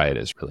getting that right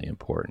is really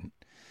important.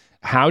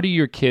 How do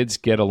your kids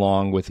get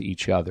along with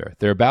each other?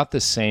 They're about the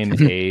same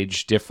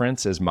age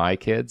difference as my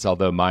kids,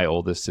 although my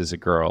oldest is a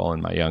girl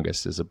and my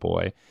youngest is a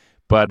boy.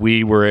 But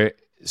we were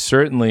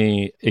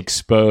certainly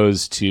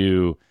exposed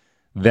to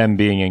them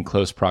being in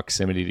close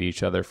proximity to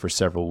each other for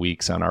several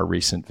weeks on our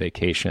recent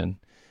vacation.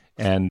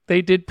 And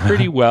they did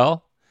pretty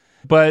well,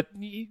 but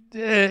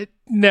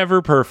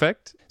never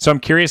perfect. So I'm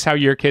curious how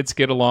your kids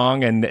get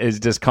along, and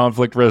does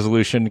conflict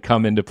resolution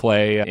come into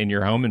play in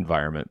your home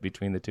environment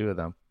between the two of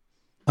them?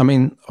 I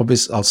mean,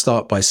 obviously, I'll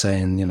start by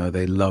saying,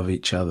 they love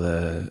each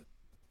other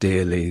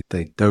dearly.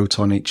 They dote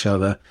on each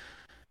other.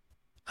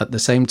 At the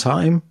same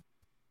time,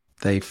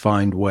 they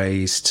find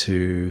ways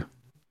to,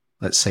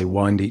 let's say,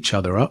 wind each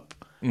other up.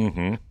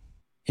 Mm-hmm.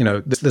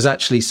 There's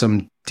actually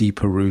some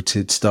deeper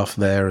rooted stuff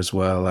there as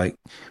well. Like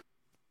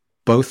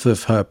both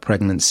of her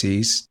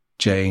pregnancies,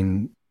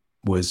 Jane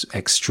was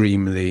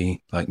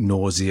extremely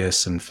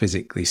nauseous and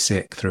physically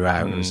sick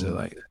throughout. It was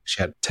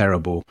she had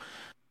terrible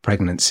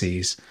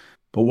pregnancies.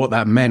 But what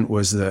that meant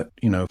was that,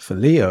 for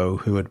Leo,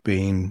 who had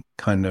been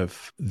kind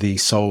of the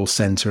sole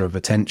center of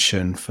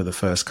attention for the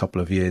first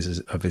couple of years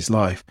of his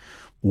life,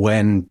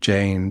 when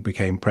Jane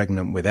became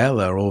pregnant with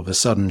Ella, all of a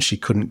sudden she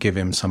couldn't give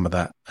him some of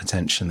that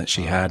attention that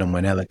she had. And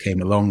when Ella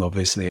came along,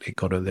 obviously it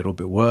got a little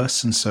bit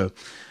worse. And so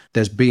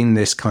there's been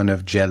this kind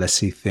of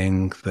jealousy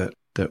thing that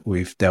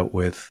we've dealt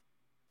with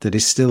that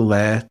is still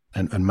there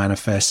and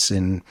manifests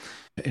in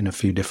a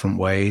few different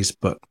ways.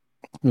 But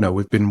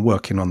we've been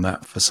working on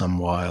that for some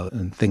while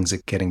and things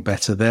are getting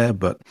better there.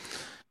 But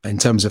in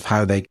terms of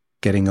how they're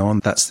getting on,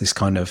 that's this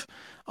kind of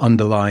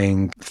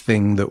underlying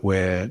thing that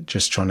we're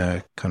just trying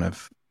to kind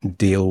of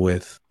deal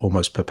with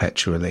almost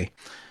perpetually.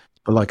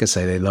 But like I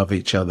say, they love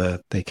each other.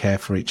 They care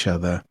for each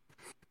other.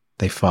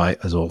 They fight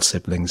as all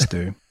siblings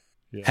do.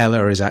 Yeah.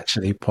 Ella is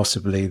actually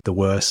possibly the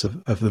worst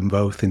of them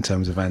both in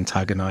terms of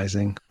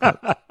antagonizing.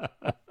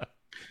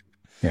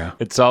 Yeah.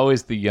 It's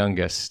always the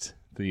youngest.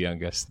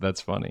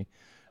 That's funny.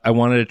 I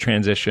wanted to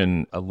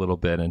transition a little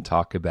bit and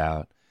talk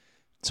about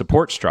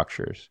support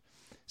structures.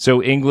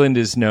 So England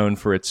is known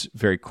for its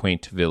very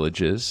quaint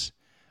villages,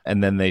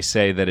 and then they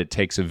say that it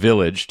takes a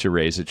village to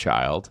raise a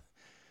child.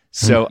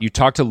 So you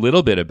talked a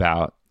little bit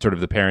about sort of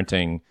the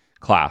parenting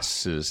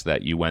classes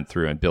that you went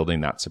through and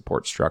building that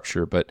support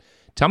structure, but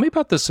tell me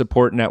about the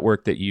support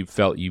network that you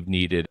felt you've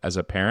needed as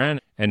a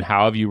parent, and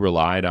how have you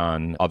relied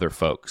on other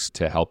folks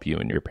to help you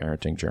in your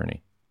parenting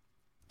journey?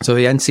 So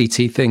the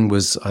NCT thing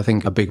was, I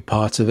think, a big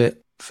part of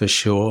it. For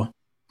sure.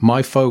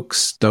 My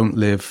folks don't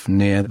live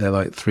near. They're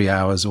like 3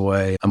 hours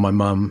away. And my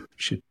mum,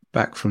 she's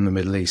back from the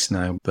Middle East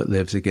now, but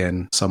lives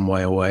again some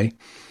way away.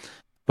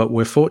 But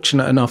we're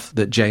fortunate enough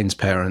that Jane's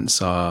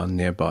parents are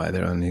nearby.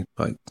 They're only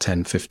like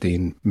 10,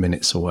 15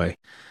 minutes away.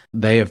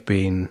 They have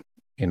been,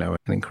 an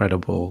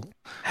incredible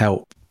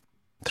help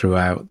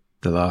throughout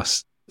the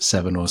last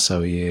 7 or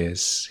so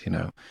years.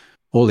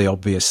 All the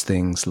obvious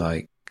things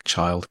like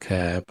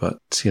childcare, but,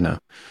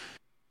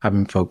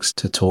 having folks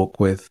to talk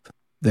with.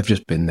 They've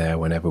just been there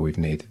whenever we've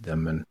needed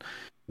them, and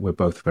we're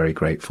both very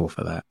grateful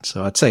for that.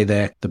 So I'd say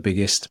they're the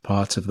biggest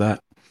part of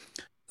that.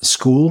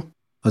 School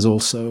has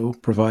also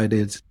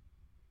provided,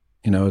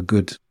 a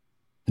good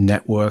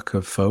network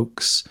of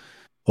folks.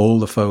 All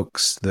the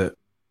folks that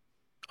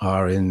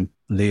are in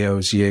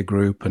Leo's year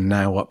group and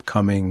now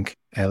upcoming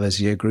Ella's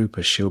year group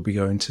as she'll be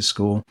going to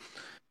school.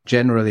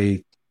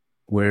 Generally,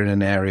 we're in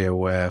an area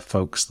where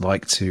folks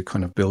like to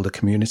kind of build a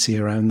community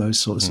around those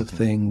sorts of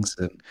things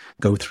and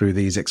go through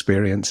these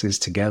experiences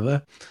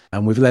together.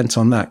 And we've lent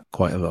on that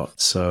quite a lot.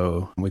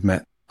 So we've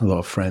met a lot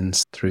of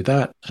friends through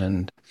that,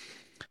 and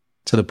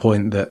to the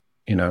point that,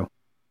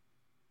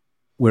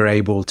 we're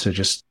able to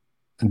just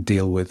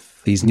deal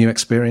with these new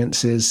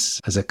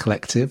experiences as a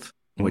collective,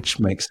 which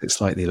makes it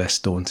slightly less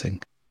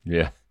daunting.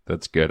 Yeah,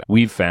 that's good.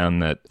 We've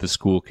found that the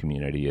school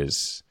community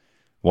is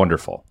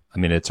wonderful. I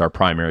mean, it's our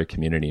primary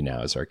community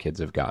now as our kids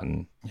have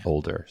gotten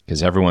older,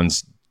 because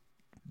everyone's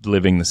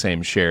living the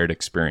same shared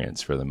experience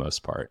for the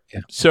most part. Yeah.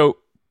 So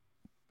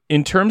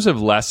in terms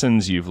of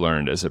lessons you've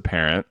learned as a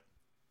parent,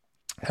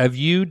 have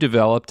you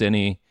developed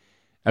any,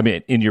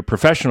 in your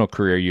professional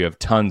career, you have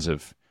tons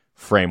of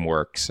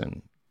frameworks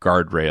and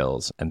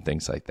guardrails and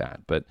things like that.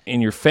 But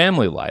in your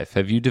family life,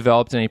 have you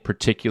developed any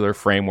particular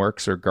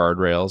frameworks or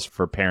guardrails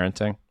for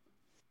parenting?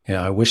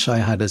 Yeah, I wish I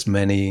had as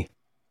many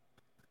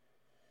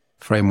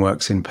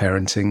frameworks in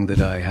parenting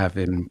that I have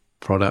in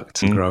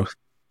product and growth.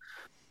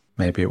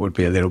 Maybe it would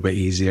be a little bit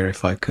easier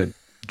if I could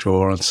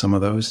draw on some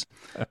of those.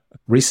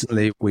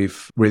 Recently,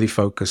 we've really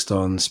focused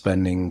on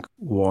spending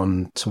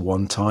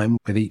one-to-one time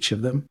with each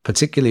of them,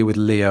 particularly with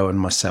Leo and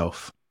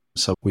myself.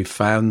 So we've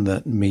found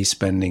that me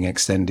spending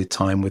extended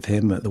time with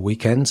him at the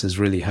weekends has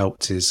really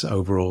helped his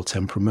overall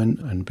temperament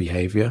and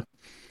behavior.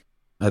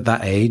 At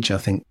that age, I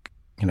think,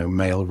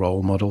 male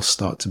role models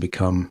start to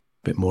become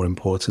bit more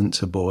important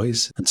to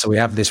boys. And so we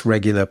have this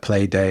regular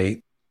play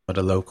date at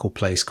a local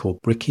place called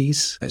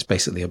Brickies. It's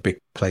basically a big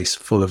place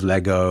full of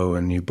Lego,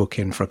 and you book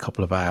in for a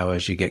couple of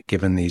hours. You get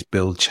given these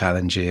build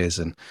challenges,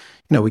 and,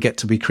 we get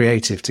to be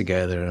creative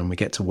together and we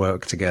get to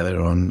work together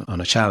on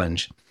a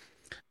challenge.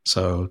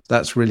 So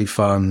that's really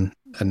fun.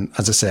 And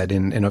as I said,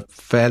 in a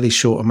fairly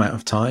short amount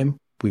of time,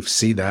 we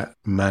see that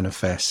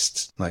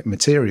manifest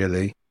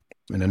materially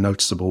in a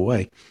noticeable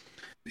way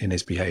in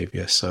his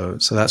behavior. So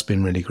that's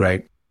been really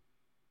great.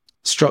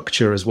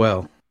 Structure as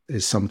well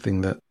is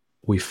something that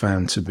we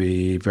found to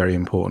be very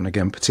important.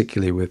 Again,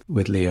 particularly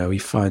with Leo, he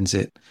finds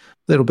it a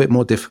little bit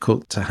more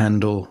difficult to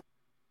handle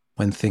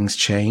when things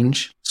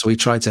change. So we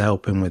try to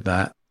help him with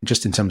that,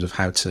 just in terms of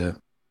how to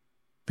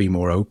be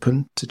more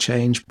open to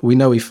change. But we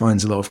know he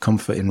finds a lot of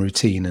comfort in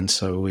routine. And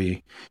so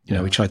we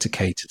try to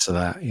cater to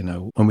that.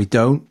 When we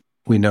don't,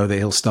 we know that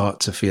he'll start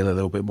to feel a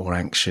little bit more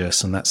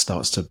anxious, and that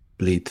starts to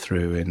bleed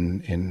through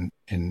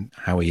in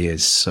how he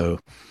is. So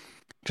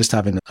just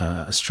having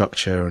a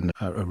structure and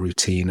a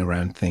routine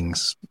around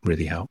things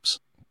really helps.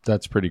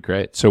 That's pretty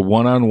great. So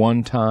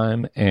one-on-one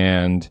time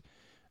and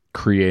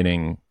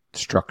creating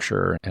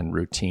structure and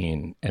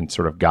routine and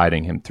sort of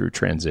guiding him through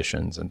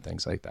transitions and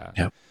things like that.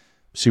 Yeah.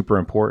 Super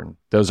important.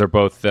 Those are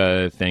both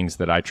the things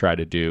that I try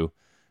to do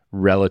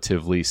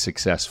relatively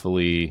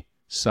successfully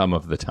some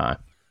of the time.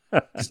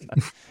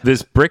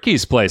 This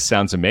Bricky's place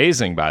sounds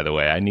amazing, by the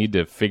way. I need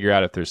to figure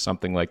out if there's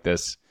something like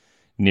this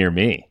near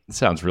me. It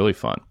sounds really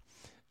fun.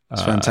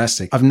 It's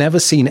fantastic. I've never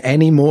seen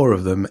any more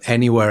of them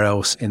anywhere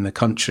else in the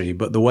country,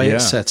 but the way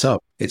it's set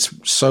up, it's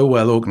so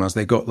well organized.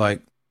 They got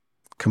like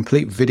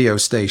complete video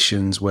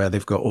stations where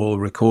they've got all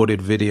recorded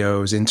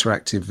videos,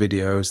 interactive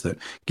videos that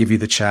give you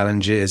the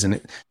challenges. And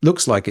it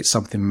looks like it's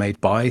something made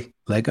by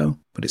Lego,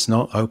 but it's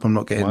not. I hope I'm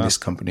not getting this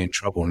company in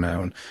trouble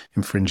now and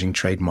infringing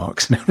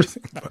trademarks and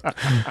everything.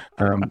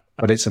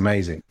 But it's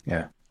amazing.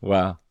 Yeah.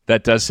 Wow.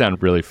 That does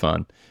sound really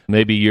fun.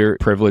 Maybe you're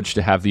privileged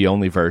to have the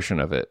only version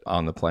of it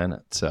on the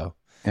planet. So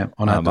yeah,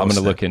 I'm going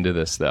to look into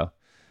this, though.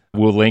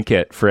 We'll link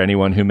it for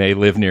anyone who may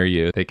live near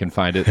you. They can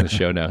find it in the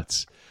show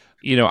notes.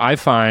 I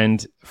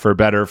find, for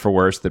better or for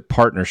worse, that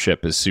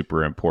partnership is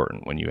super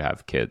important when you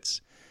have kids.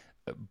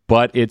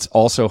 But it's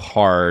also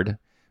hard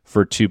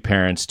for two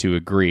parents to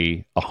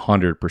agree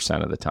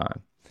 100% of the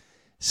time.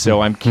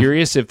 So I'm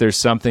curious if there's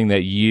something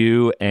that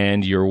you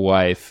and your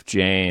wife,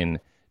 Jane,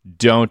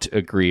 don't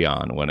agree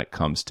on when it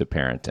comes to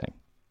parenting.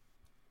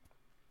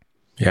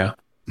 Yeah,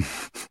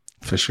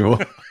 for sure.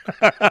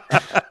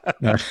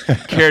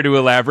 Care to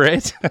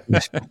elaborate?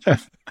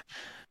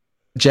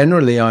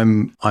 Generally,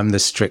 I'm the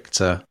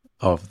stricter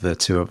of the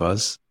two of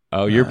us.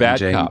 Oh, you're bad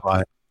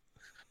cop.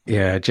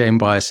 Jane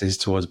biases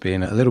towards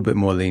being a little bit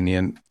more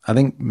lenient. I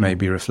think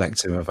maybe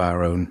reflective of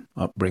our own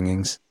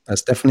upbringings.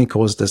 That's definitely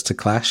caused us to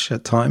clash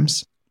at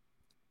times.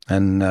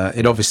 And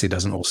it obviously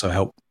doesn't also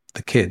help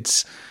the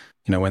kids,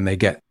 when they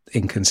get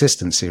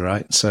inconsistency,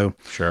 right? So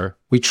sure,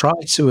 we try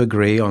to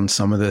agree on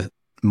some of the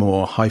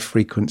more high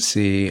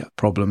frequency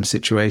problem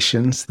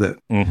situations that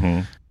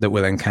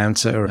we'll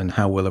encounter and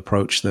how we'll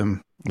approach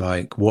them,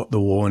 like what the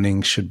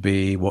warning should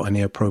be, what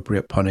any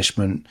appropriate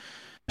punishment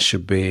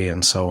should be,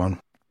 and so on.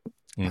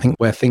 I think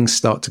where things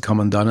start to come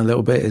undone a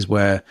little bit is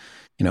where,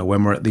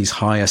 when we're at these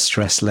higher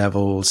stress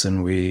levels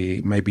and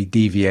we maybe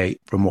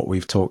deviate from what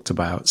we've talked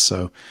about.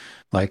 So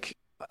like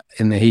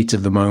in the heat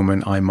of the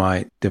moment, I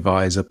might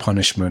devise a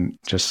punishment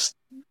just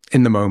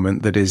in the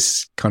moment that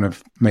is kind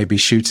of maybe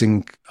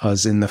shooting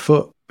us in the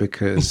foot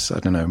because, I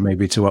don't know,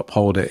 maybe to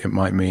uphold it, it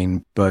might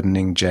mean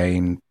burdening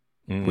Jane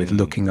with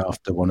looking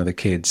after one of the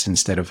kids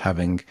instead of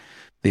having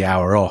the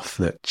hour off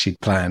that she'd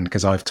planned,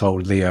 because I've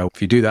told Leo,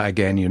 if you do that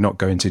again, you're not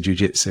going to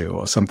jujitsu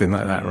or something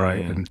like that,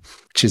 right? And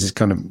which is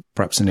kind of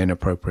perhaps an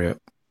inappropriate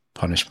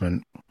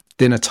punishment.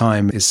 Dinner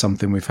time is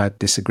something we've had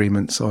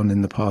disagreements on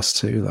in the past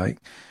too. Like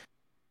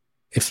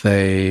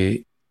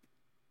I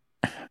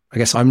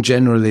guess I'm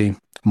generally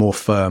more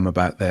firm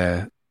about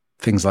their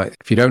things like,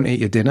 if you don't eat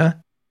your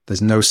dinner,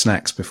 there's no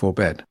snacks before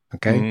bed.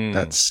 Okay.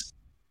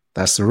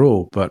 That's the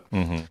rule. But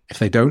if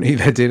they don't eat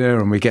their dinner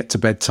and we get to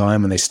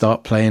bedtime and they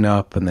start playing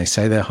up and they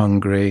say they're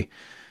hungry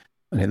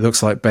and it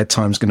looks like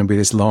bedtime's going to be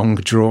this long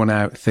drawn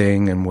out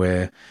thing and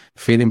we're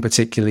feeling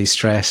particularly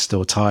stressed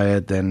or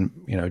tired, then,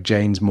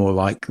 Jane's more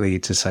likely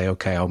to say,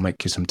 okay, I'll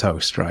make you some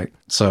toast. Right.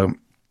 So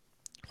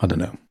I don't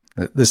know.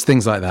 There's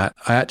things like that.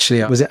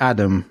 Was it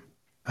Adam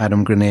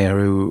Grenier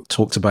who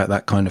talked about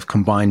that kind of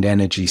combined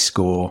energy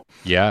score?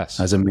 Yes.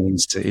 As a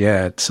means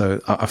to,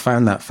 So I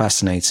found that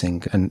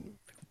fascinating and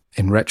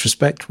in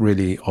retrospect,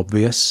 really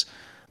obvious,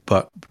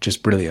 but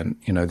just brilliant.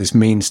 This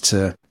means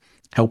to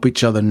help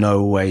each other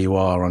know where you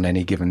are on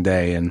any given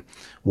day and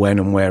when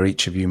and where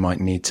each of you might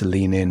need to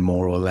lean in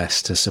more or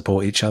less to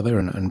support each other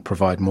and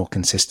provide more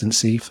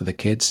consistency for the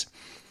kids.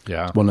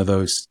 Yeah. One of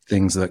those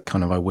things that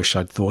kind of I wish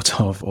I'd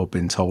thought of or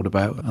been told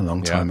about a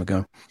long time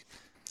ago.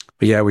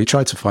 But we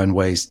try to find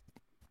ways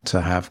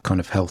to have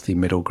kind of healthy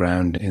middle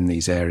ground in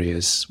these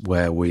areas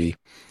where we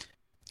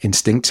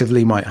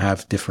instinctively might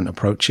have different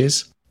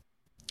approaches.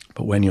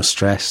 But when you're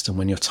stressed and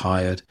when you're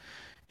tired,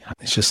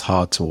 it's just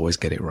hard to always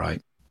get it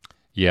right.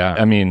 Yeah.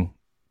 I mean,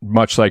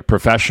 much like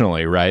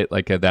professionally, right?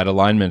 Like that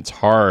alignment's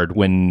hard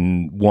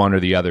when one or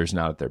the other is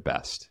not at their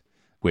best,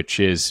 which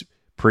is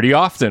pretty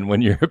often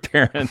when you're a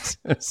parent.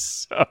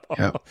 So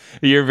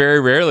you're very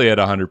rarely at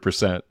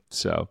 100%.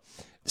 So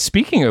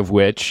speaking of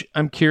which,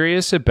 I'm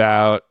curious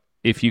about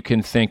if you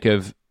can think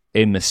of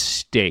a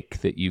mistake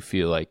that you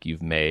feel like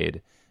you've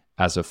made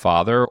as a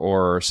father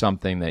or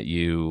something that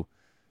you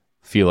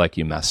feel like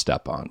you messed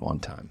up on one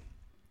time.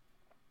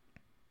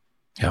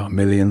 Yeah, a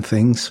million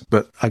things.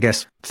 But I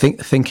guess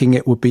thinking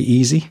it would be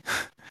easy.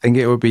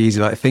 Thinking it would be easy.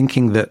 Like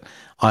thinking that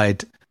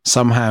I'd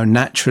somehow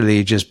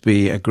naturally just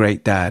be a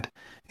great dad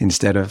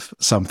instead of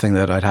something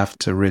that I'd have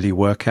to really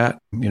work at,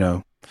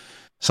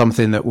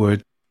 something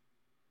that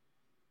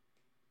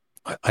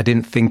I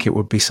didn't think it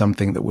would be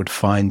something that would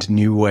find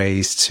new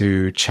ways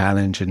to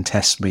challenge and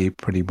test me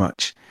pretty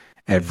much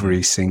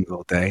every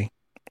single day.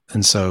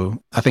 And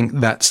so I think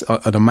that's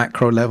at a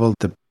macro level,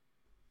 the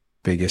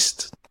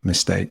biggest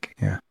mistake.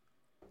 Yeah.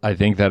 I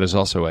think that is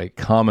also a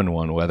common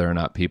one, whether or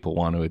not people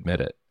want to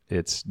admit it.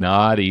 It's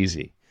not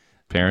easy.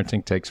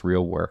 Parenting takes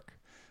real work.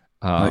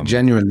 Like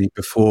genuinely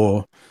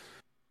before,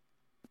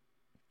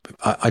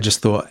 I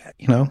just thought,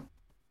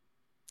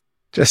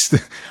 just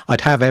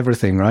I'd have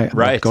everything, right?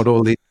 Right. I've got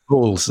all these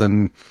tools,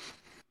 and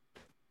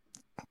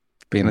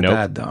being a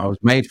dad, I was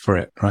made for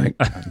it, right?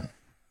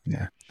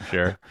 Yeah.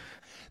 Sure.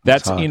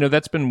 That's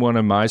that's been one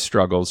of my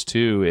struggles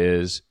too,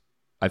 is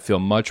I feel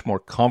much more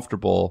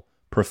comfortable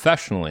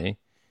professionally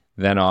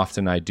than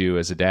often I do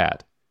as a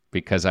dad,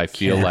 because I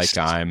feel like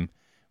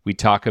we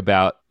talk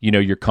about,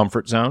 your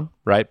comfort zone,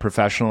 right?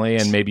 Professionally,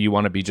 and maybe you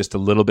want to be just a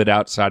little bit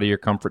outside of your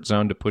comfort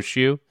zone to push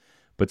you.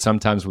 But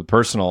sometimes with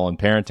personal and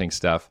parenting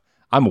stuff,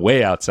 I'm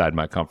way outside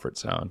my comfort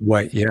zone.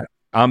 Right. Yeah.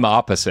 I'm the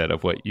opposite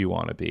of what you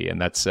want to be.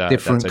 And that's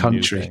different that's a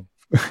country.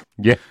 New thing.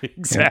 Yeah,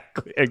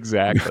 exactly. Yeah.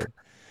 Exactly.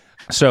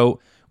 So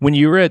when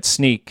you were at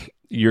Sneak,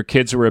 your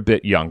kids were a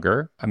bit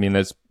younger. I mean,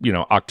 that's,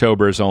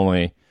 October is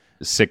only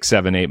 6,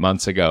 7, 8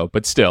 months ago,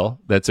 but still,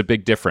 that's a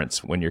big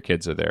difference when your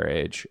kids are their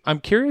age. I'm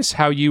curious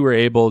how you were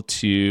able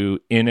to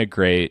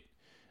integrate.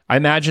 I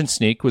imagine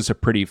Sneak was a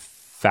pretty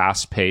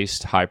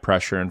fast-paced,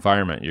 high-pressure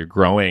environment. You're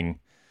growing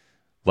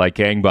like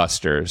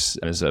gangbusters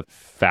as a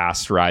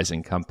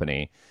fast-rising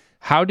company.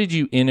 How did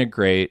you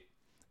integrate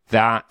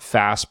that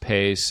fast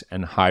pace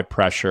and high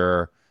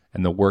pressure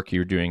and the work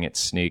you're doing at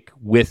Sneak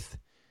with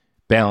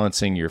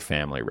balancing your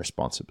family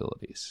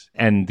responsibilities?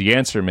 And the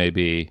answer may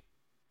be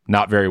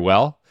not very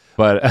well,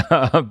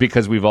 but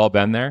because we've all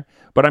been there.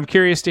 But I'm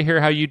curious to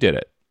hear how you did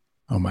it.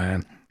 Oh,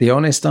 man. The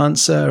honest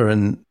answer,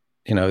 and,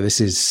 this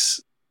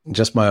is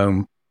just my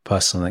own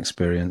personal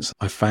experience,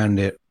 I found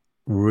it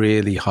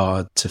really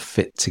hard to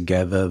fit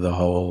together the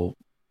whole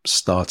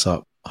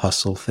startup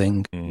hustle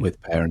thing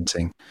with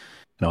parenting.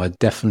 I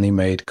definitely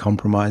made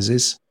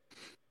compromises.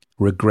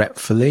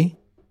 Regretfully,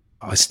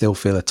 I still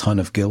feel a ton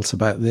of guilt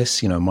about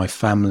this. My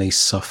family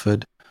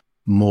suffered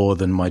more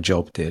than my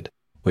job did,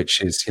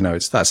 which is,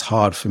 that's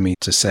hard for me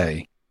to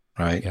say,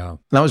 right? Yeah. And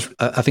that was,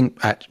 I think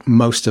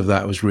most of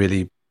that was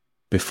really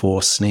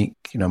before Sneak,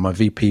 my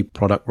VP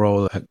product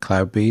role at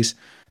CloudBees.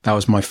 That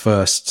was my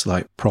first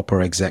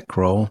proper exec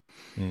role.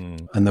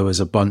 And there was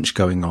a bunch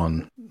going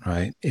on,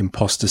 right?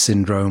 Imposter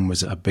syndrome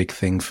was a big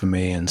thing for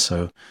me. And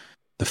so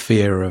the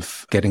fear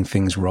of getting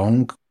things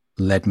wrong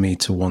led me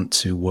to want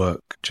to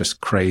work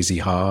just crazy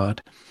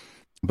hard.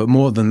 But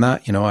more than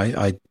that,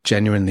 I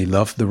genuinely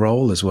loved the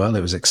role as well.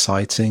 It was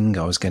exciting.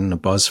 I was getting a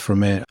buzz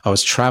from it. I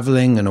was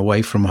traveling and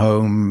away from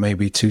home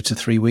maybe 2 to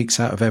 3 weeks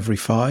out of every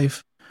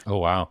 5. Oh,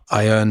 wow.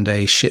 I earned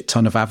a shit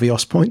ton of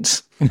Avios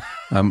points.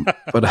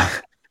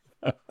 But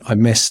I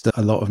missed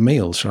a lot of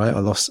meals, right?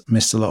 I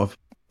missed a lot of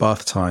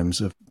bath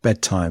times, of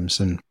bedtimes.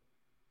 And,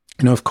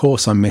 of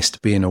course I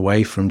missed being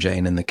away from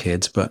Jane and the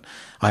kids, but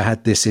I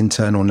had this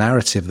internal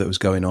narrative that was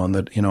going on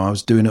that, I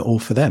was doing it all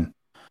for them.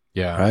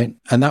 Yeah. Right.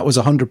 And that was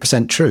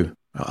 100% true.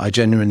 I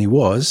genuinely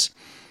was,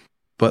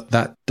 but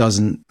that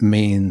doesn't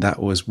mean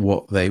that was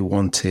what they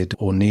wanted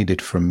or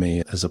needed from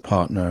me as a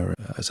partner,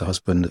 as a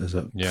husband, as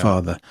a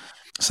father.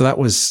 So that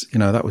was,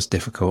 that was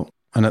difficult.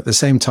 And at the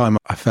same time,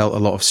 I felt a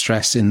lot of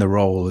stress in the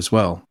role as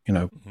well,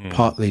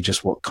 partly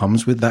just what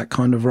comes with that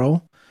kind of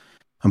role,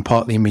 and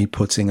partly me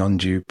putting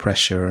undue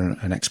pressure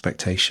and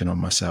expectation on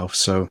myself.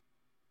 So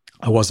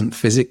I wasn't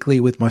physically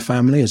with my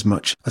family as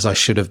much as I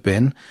should have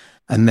been.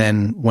 And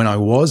then when I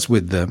was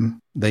with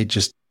them, they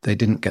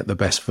didn't get the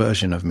best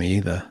version of me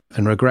either.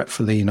 And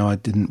regretfully, I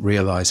didn't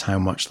realize how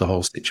much the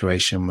whole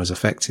situation was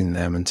affecting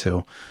them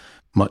until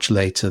much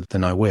later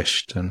than I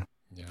wished. And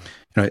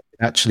it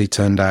actually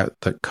turned out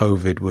that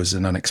COVID was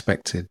an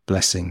unexpected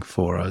blessing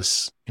for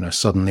us.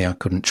 Suddenly I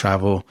couldn't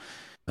travel.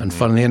 And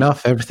funnily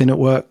enough, everything at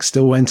work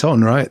still went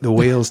on, right? The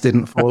wheels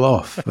didn't fall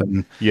off.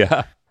 And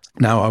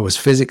now I was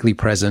physically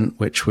present,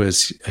 which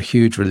was a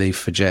huge relief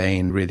for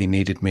Jane, really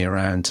needed me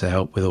around to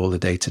help with all the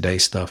day-to-day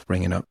stuff,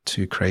 bringing up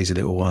 2 crazy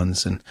little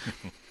ones. And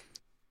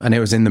it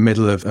was in the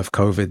middle of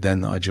COVID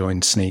then that I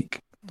joined Sneak.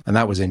 And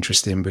that was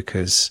interesting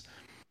because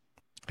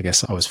I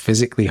guess I was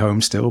physically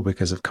home still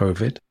because of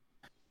COVID,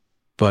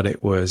 but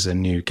it was a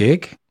new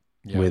gig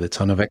with a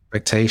ton of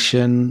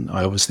expectation.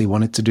 I obviously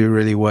wanted to do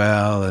really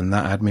well, and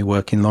that had me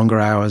working longer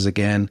hours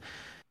again,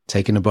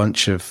 taking a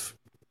bunch of,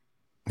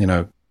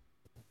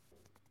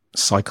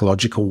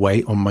 psychological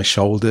weight on my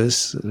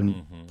shoulders and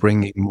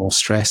bringing more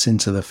stress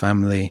into the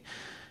family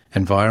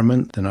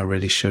environment than I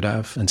really should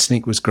have. And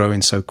Sneak was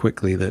growing so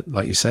quickly that,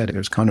 like you said, it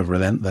was kind of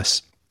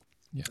relentless.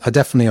 I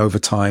definitely over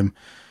time,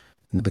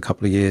 in the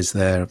couple of years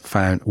there,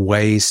 found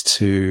ways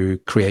to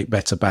create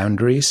better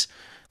boundaries,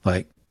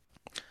 like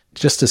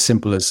just as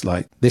simple as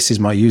this is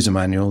my user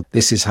manual.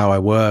 This is how I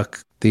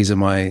work. these are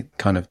my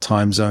kind of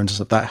time zones.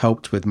 So that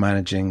helped with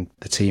managing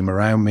the team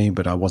around me,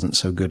 but I wasn't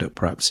so good at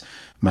perhaps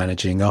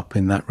managing up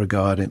in that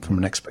regard from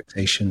an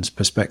expectations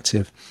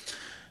perspective.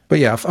 But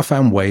yeah, I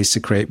found ways to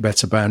create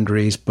better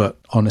boundaries. But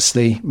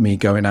honestly, me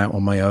going out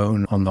on my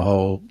own on the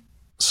whole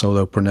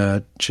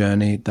solopreneur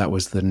journey, that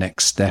was the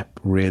next step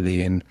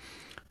really in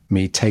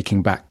me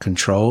taking back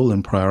control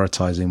and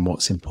prioritizing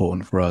what's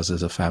important for us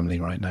as a family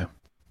right now.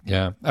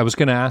 Yeah, I was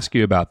going to ask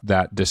you about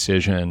that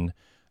decision,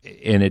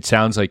 and it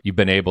sounds like you've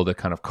been able to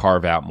kind of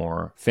carve out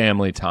more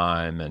family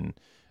time and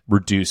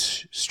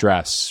reduce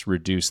stress,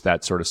 reduce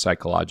that sort of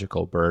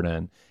psychological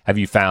burden. Have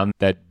you found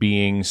that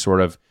being sort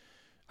of,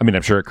 I mean,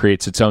 I'm sure it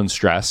creates its own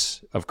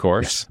stress, of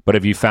course, but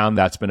have you found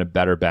that's been a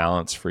better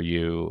balance for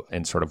you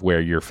and sort of where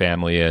your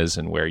family is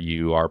and where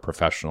you are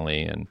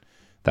professionally and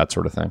that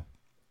sort of thing?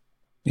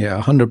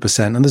 Yeah,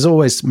 100%. And there's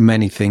always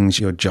many things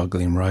you're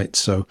juggling, right?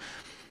 So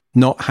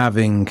not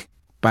having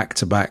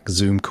back-to-back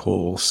Zoom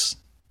calls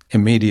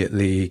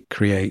immediately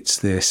creates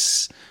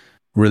this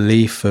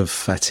relief of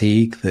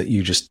fatigue that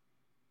you just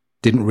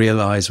didn't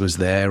realize was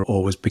there,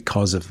 or was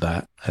because of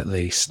that, at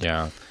least.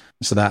 Yeah.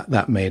 So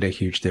that made a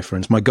huge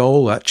difference. My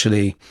goal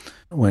actually,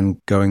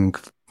 when going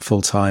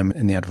full-time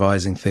in the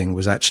advising thing,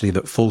 was actually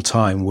that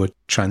full-time would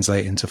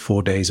translate into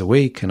 4 days a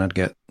week, and I'd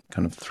get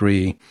kind of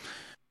 3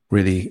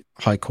 really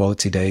high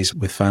quality days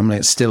with family.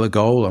 It's still a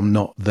goal. I'm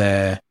not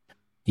there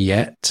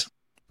yet.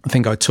 I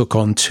think I took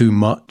on too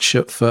much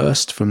at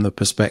first from the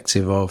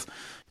perspective of,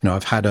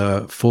 I've had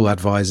a full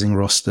advising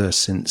roster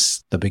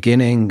since the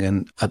beginning.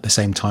 And at the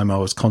same time, I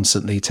was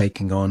constantly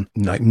taking on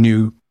like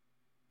new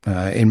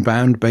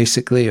inbound,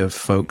 basically, of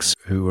folks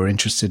who were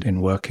interested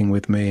in working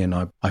with me. And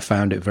I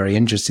found it very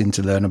interesting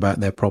to learn about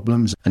their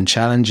problems and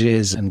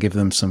challenges and give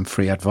them some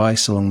free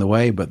advice along the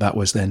way. But that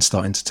was then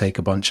starting to take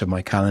a bunch of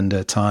my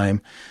calendar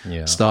time.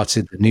 Yeah.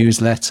 Started the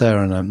newsletter,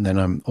 and then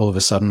I'm all of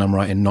a sudden I'm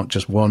writing not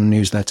just 1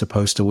 newsletter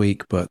post a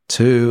week, but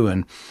 2.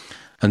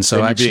 And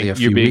so actually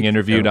you're being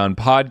interviewed on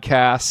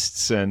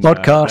podcasts and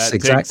podcasts,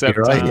 exactly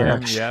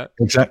right. Yeah,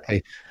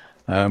 exactly.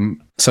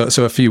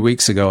 So a few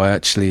weeks ago, I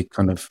actually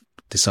kind of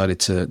decided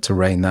to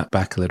rein that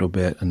back a little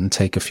bit and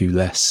take a few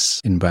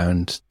less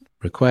inbound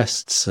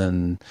requests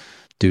and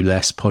do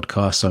less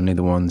podcasts, only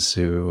the ones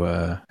who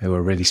are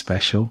really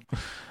special.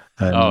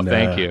 And,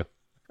 thank you.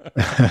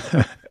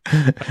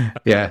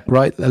 Yeah,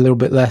 write a little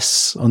bit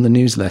less on the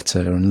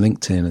newsletter and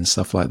LinkedIn and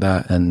stuff like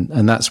that.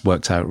 And that's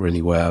worked out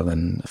really well,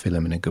 and I feel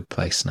I'm in a good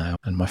place now,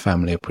 and my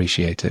family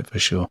appreciate it for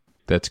sure.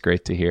 That's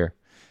great to hear.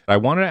 I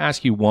wanted to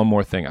ask you one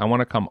more thing. I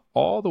want to come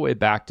all the way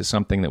back to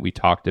something that we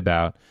talked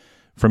about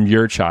from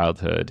your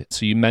childhood.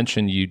 So you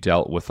mentioned you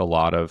dealt with a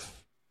lot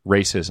of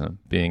racism,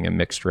 being a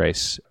mixed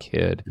race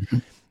kid. Mm-hmm.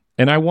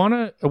 And I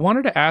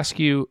wanted to ask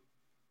you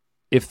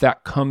if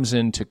that comes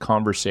into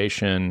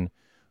conversation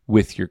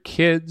with your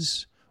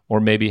kids, or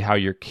maybe how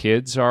your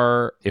kids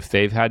are, if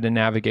they've had to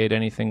navigate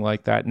anything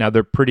like that. Now,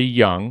 they're pretty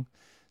young,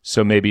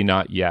 so maybe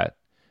not yet.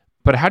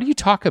 But how do you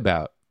talk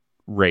about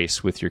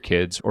race with your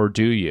kids, or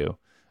do you?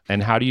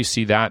 And how do you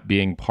see that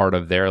being part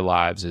of their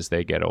lives as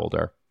they get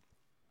older?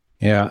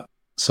 Yeah.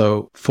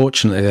 So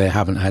fortunately, they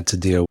haven't had to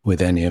deal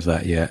with any of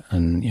that yet.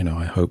 And,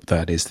 I hope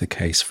that is the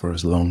case for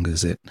as long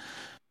as it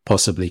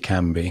possibly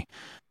can be.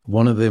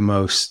 One of the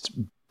most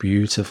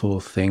beautiful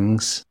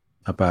things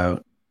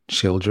about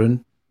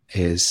children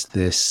is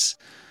this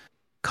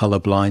color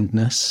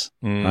blindness,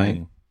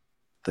 right?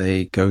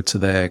 They go to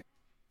their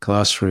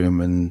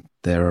classroom and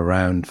they're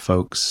around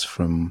folks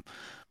from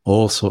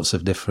all sorts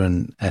of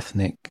different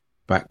ethnic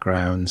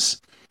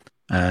backgrounds,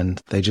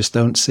 and they just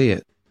don't see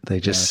it. They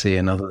just see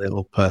another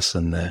little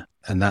person there,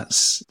 and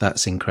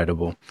that's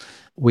incredible.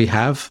 We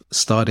have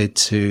started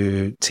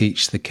to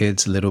teach the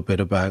kids a little bit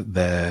about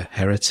their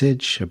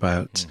heritage,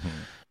 about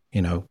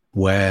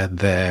where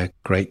their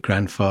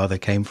great-grandfather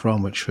came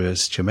from, which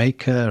was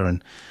Jamaica.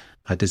 And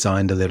I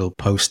designed a little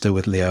poster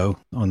with Leo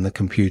on the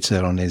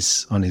computer on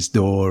his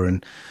door,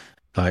 and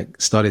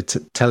started to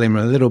tell him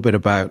a little bit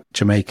about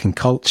Jamaican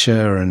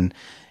culture and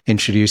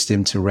introduced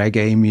him to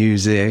reggae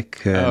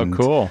music. And,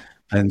 cool.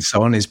 And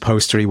so on his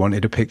poster, he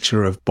wanted a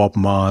picture of Bob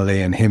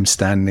Marley and him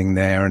standing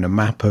there, and a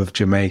map of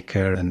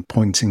Jamaica and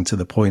pointing to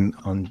the point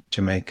on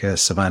Jamaica,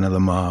 Savannah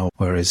Lamar,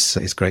 where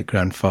his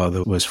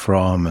great-grandfather was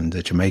from, and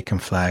the Jamaican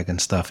flag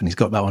and stuff. And he's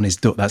got that on his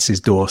door. That's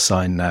his door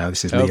sign now.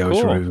 This is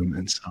Leo's room,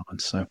 and so on.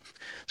 So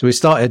we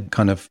started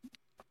kind of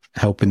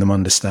helping them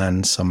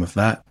understand some of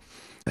that.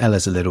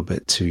 Ella's a little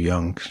bit too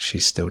young.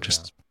 She's still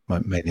just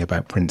mainly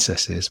about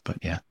princesses, but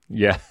yeah.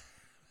 Yeah.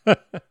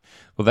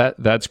 Well,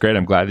 that's great.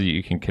 I'm glad that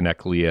you can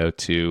connect Leo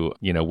to,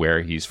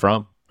 where he's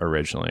from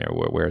originally,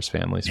 or where his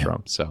family's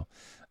from. So,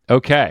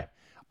 okay.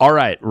 All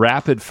right.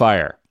 Rapid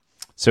fire.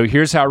 So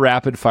here's how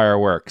rapid fire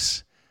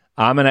works.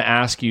 I'm going to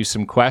ask you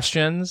some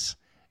questions,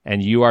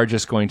 and you are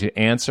just going to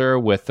answer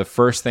with the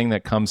first thing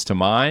that comes to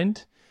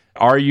mind.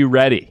 Are you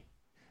ready?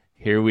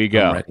 Here we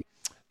go. I'm ready.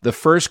 The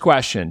first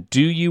question: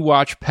 do you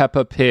watch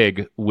Peppa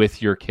Pig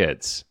with your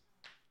kids?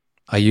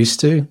 I used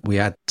to. We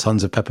had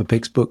tons of Peppa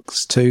Pig's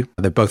books too.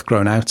 They've both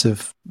grown out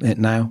of it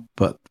now,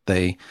 but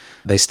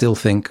they still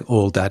think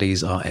all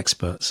daddies are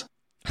experts.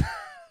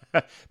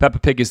 Peppa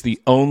Pig is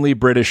the only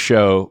British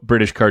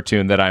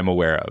cartoon that I'm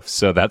aware of.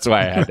 So that's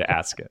why I had to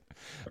ask it.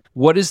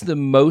 What is the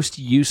most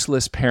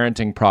useless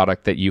parenting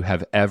product that you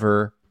have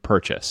ever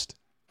purchased?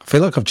 I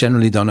feel like I've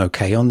generally done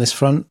okay on this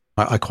front.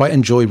 I quite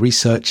enjoy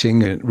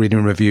researching and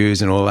reading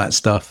reviews and all that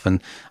stuff.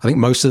 And I think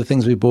most of the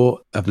things we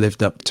bought have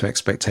lived up to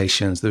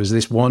expectations. There was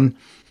this one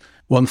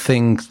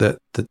thing that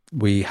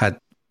we had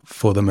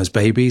for them as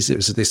babies. It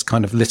was this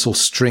kind of little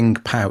string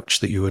pouch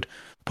that you would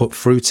put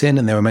fruit in,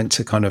 and they were meant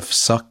to kind of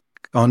suck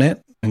on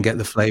it and get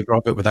the flavor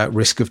of it without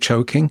risk of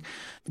choking.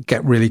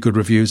 Get really good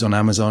reviews on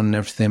Amazon and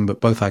everything,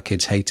 but both our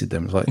kids hated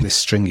them. It was like this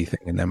stringy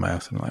thing in their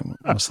mouth. And like,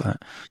 what's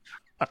that?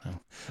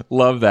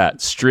 Love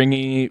that.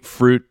 Stringy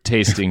fruit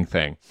tasting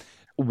thing.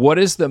 What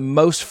is the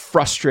most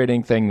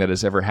frustrating thing that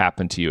has ever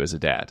happened to you as a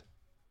dad?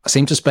 I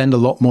seem to spend a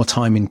lot more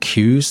time in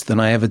queues than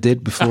I ever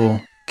did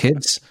before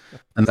kids.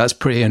 And that's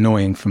pretty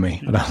annoying for me.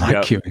 I don't like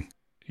queuing.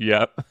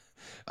 Yep.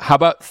 How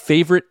about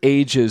favorite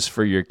ages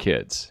for your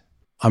kids?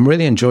 I'm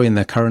really enjoying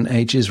their current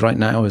ages right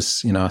now,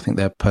 as I think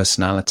their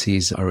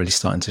personalities are really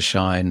starting to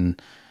shine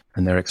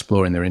and they're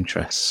exploring their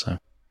interests. So.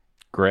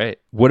 Great.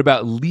 What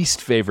about least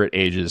favorite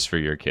ages for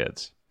your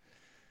kids?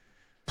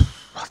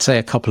 I'd say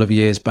a couple of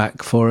years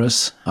back for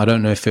us. I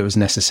don't know if it was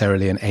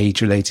necessarily an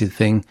age-related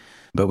thing,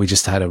 but we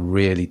just had a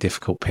really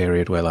difficult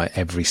period where like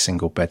every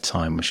single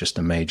bedtime was just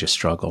a major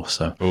struggle.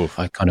 So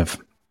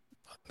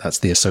that's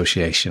the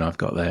association I've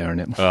got there,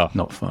 and it's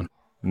not fun.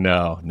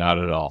 No, not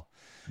at all.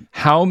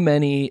 How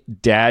many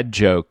dad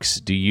jokes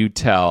do you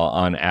tell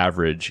on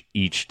average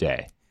each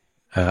day?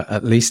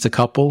 At least a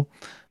couple,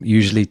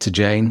 usually to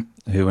Jane,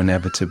 who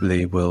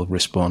inevitably will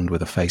respond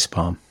with a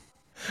facepalm.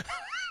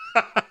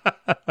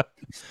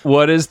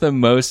 What is the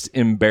most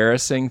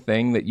embarrassing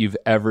thing that you've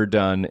ever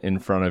done in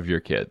front of your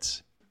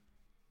kids?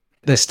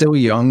 They're still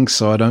young,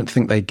 so I don't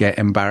think they get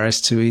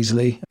embarrassed too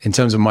easily. In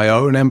terms of my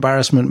own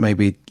embarrassment,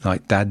 maybe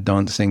like dad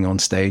dancing on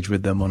stage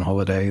with them on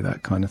holiday,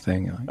 that kind of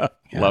thing.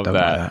 Love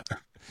that.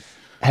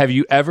 Have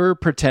you ever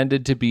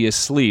pretended to be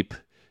asleep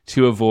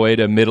to avoid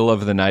a middle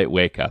of the night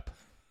wake up?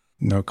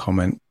 No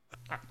comment.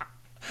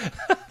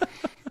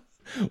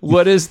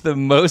 What is the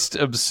most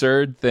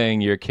absurd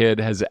thing your kid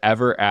has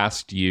ever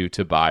asked you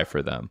to buy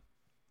for them?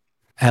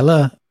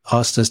 Ella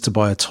asked us to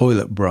buy a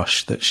toilet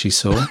brush that she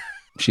saw.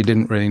 She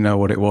didn't really know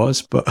what it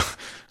was, but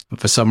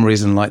for some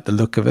reason liked the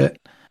look of it.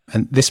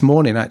 And this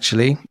morning,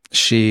 actually,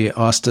 she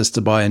asked us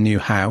to buy a new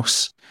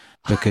house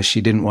because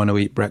she didn't want to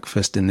eat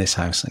breakfast in this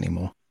house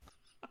anymore.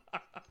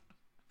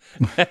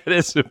 That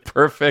is a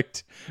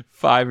perfect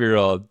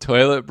 5-year-old.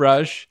 Toilet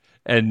brush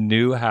and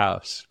new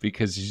house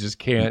because you just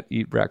can't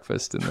eat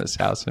breakfast in this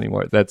house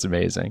anymore. That's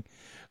amazing.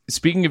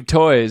 Speaking of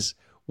toys,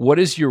 what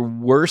is your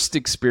worst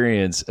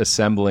experience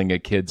assembling a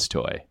kid's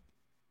toy?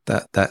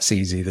 That's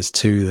easy. There's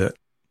two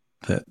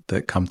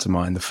that come to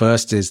mind. The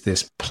first is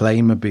this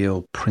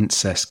Playmobil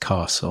princess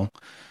castle,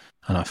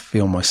 and I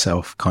feel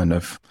myself kind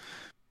of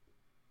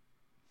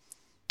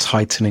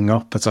tightening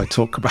up as I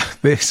talk about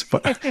this,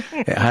 but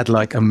it had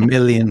like 1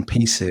 million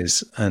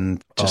pieces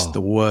and just the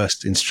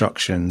worst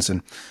instructions.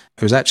 And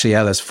it was actually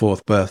Ella's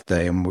 4th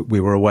birthday, and we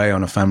were away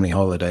on a family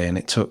holiday, and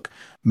it took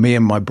me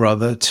and my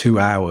brother 2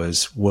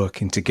 hours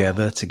working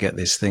together to get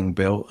this thing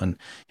built. And,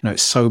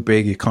 it's so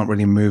big, you can't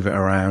really move it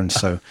around.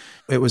 So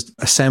it was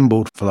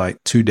assembled for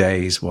like 2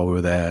 days while we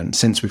were there. And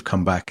since we've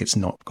come back, it's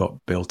not got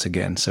built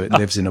again. So it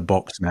lives in a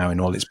box now in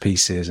all its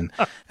pieces. And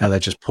Ella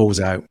just pulls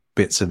out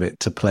bits of it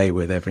to play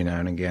with every now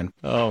and again.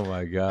 Oh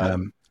my God.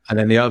 And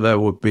then the other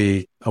would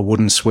be a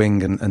wooden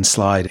swing and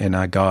slide in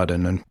our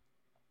garden. And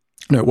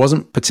it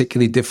wasn't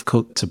particularly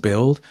difficult to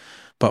build,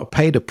 but I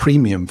paid a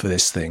premium for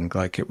this thing.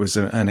 Like it was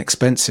an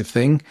expensive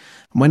thing.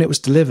 And when it was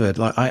delivered,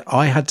 like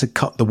I had to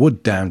cut the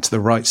wood down to the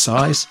right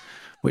size,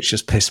 which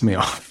just pissed me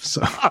off.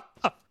 So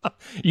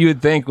you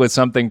would think with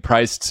something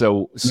priced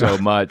so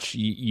much,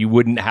 you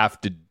wouldn't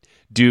have to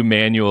do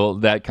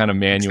that kind of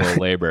manual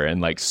labor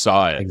and like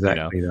saw it.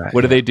 Exactly that.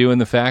 What do they do in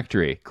the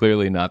factory?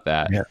 Clearly not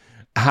that. Yeah.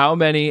 How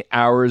many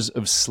hours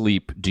of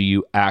sleep do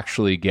you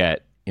actually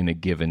get in a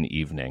given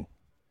evening?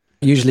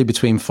 Usually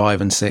between 5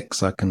 and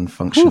 6, I can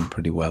function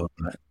pretty well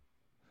on that.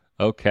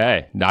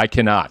 Okay. I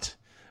cannot.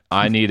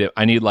 I need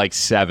like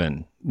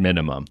 7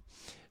 minimum.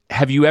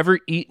 Have you ever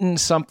eaten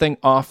something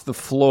off the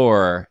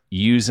floor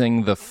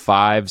using the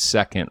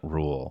 5-second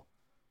rule?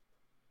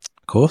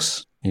 Of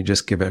course. You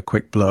just give it a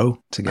quick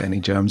blow to get any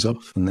germs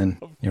off, and then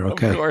you're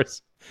okay. Of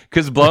course.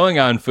 Because blowing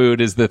on food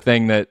is the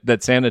thing that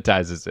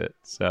sanitizes it.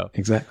 So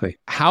exactly.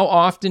 How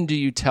often do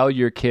you tell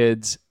your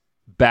kids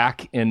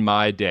back in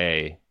my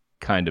day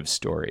kind of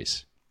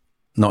stories?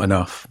 Not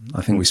enough.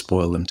 I think we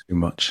spoil them too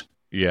much.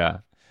 Yeah.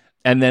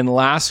 And then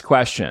last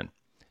question.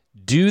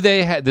 This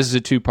is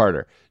a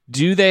 2-parter.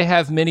 Do they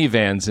have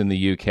minivans in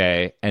the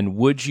UK, and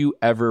would you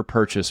ever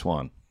purchase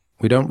one?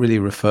 We don't really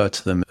refer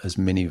to them as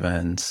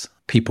minivans.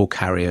 People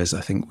carriers, I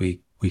think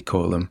we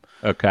call them.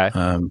 Okay.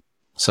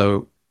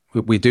 So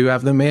we do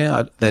have them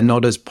here. They're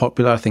not as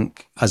popular. I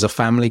think as a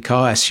family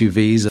car,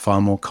 SUVs are far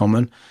more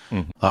common.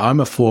 Mm-hmm. I'm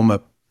a former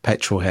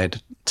petrol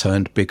head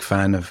turned big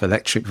fan of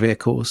electric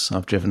vehicles.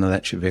 I've driven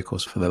electric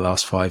vehicles for the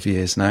last 5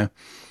 years now.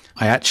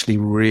 I actually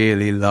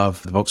really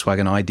love the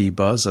Volkswagen ID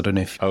Buzz. I don't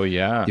know if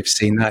you've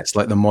seen that. It's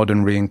like the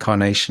modern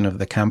reincarnation of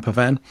the camper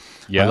van.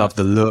 I love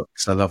the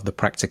looks. I love the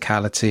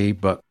practicality,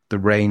 but the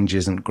range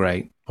isn't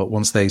great. But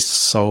once they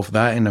solve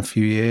that in a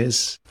few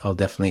years, I'll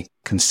definitely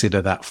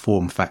consider that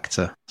form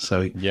factor.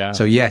 So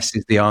yes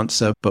is the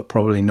answer, but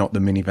probably not the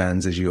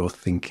minivans as you're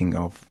thinking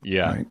of.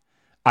 Yeah. Right?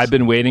 I've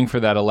been waiting for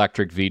that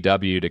electric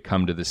VW to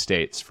come to the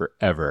States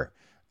forever.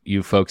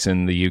 You folks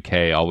in the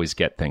UK always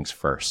get things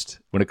first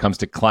when it comes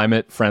to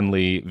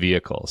climate-friendly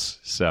vehicles.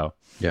 So,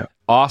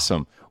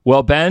 awesome.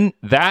 Well, Ben,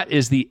 that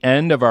is the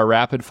end of our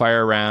rapid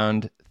fire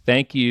round.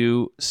 Thank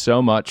you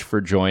so much for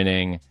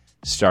joining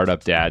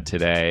Startup Dad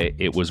today.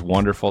 It was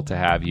wonderful to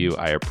have you.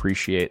 I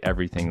appreciate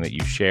everything that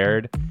you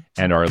shared,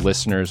 and our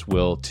listeners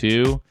will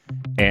too.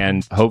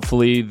 And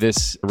hopefully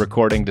this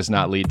recording does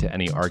not lead to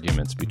any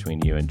arguments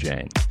between you and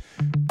Jane.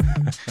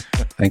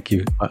 Thank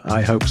you.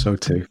 I hope so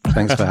too.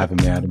 Thanks for having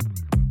me, Adam.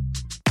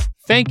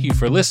 Thank you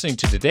for listening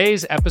to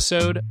today's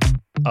episode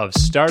of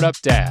Startup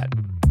Dad.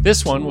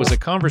 This one was a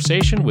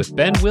conversation with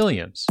Ben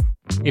Williams.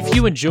 If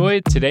you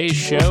enjoyed today's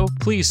show,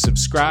 please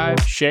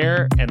subscribe,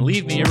 share, and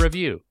leave me a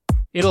review.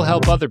 It'll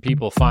help other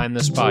people find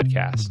this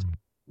podcast.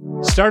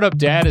 Startup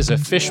Dad is a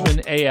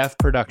Fishman AF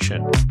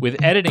production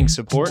with editing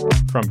support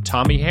from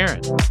Tommy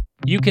Herron.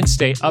 You can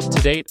stay up to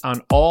date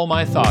on all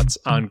my thoughts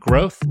on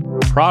growth,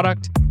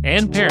 product,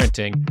 and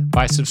parenting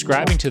by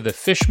subscribing to the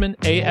Fishman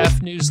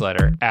AF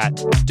newsletter at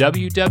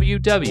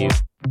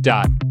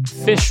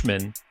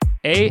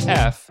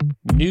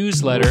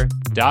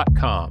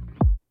www.fishmanafnewsletter.com.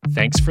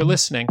 Thanks for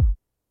listening.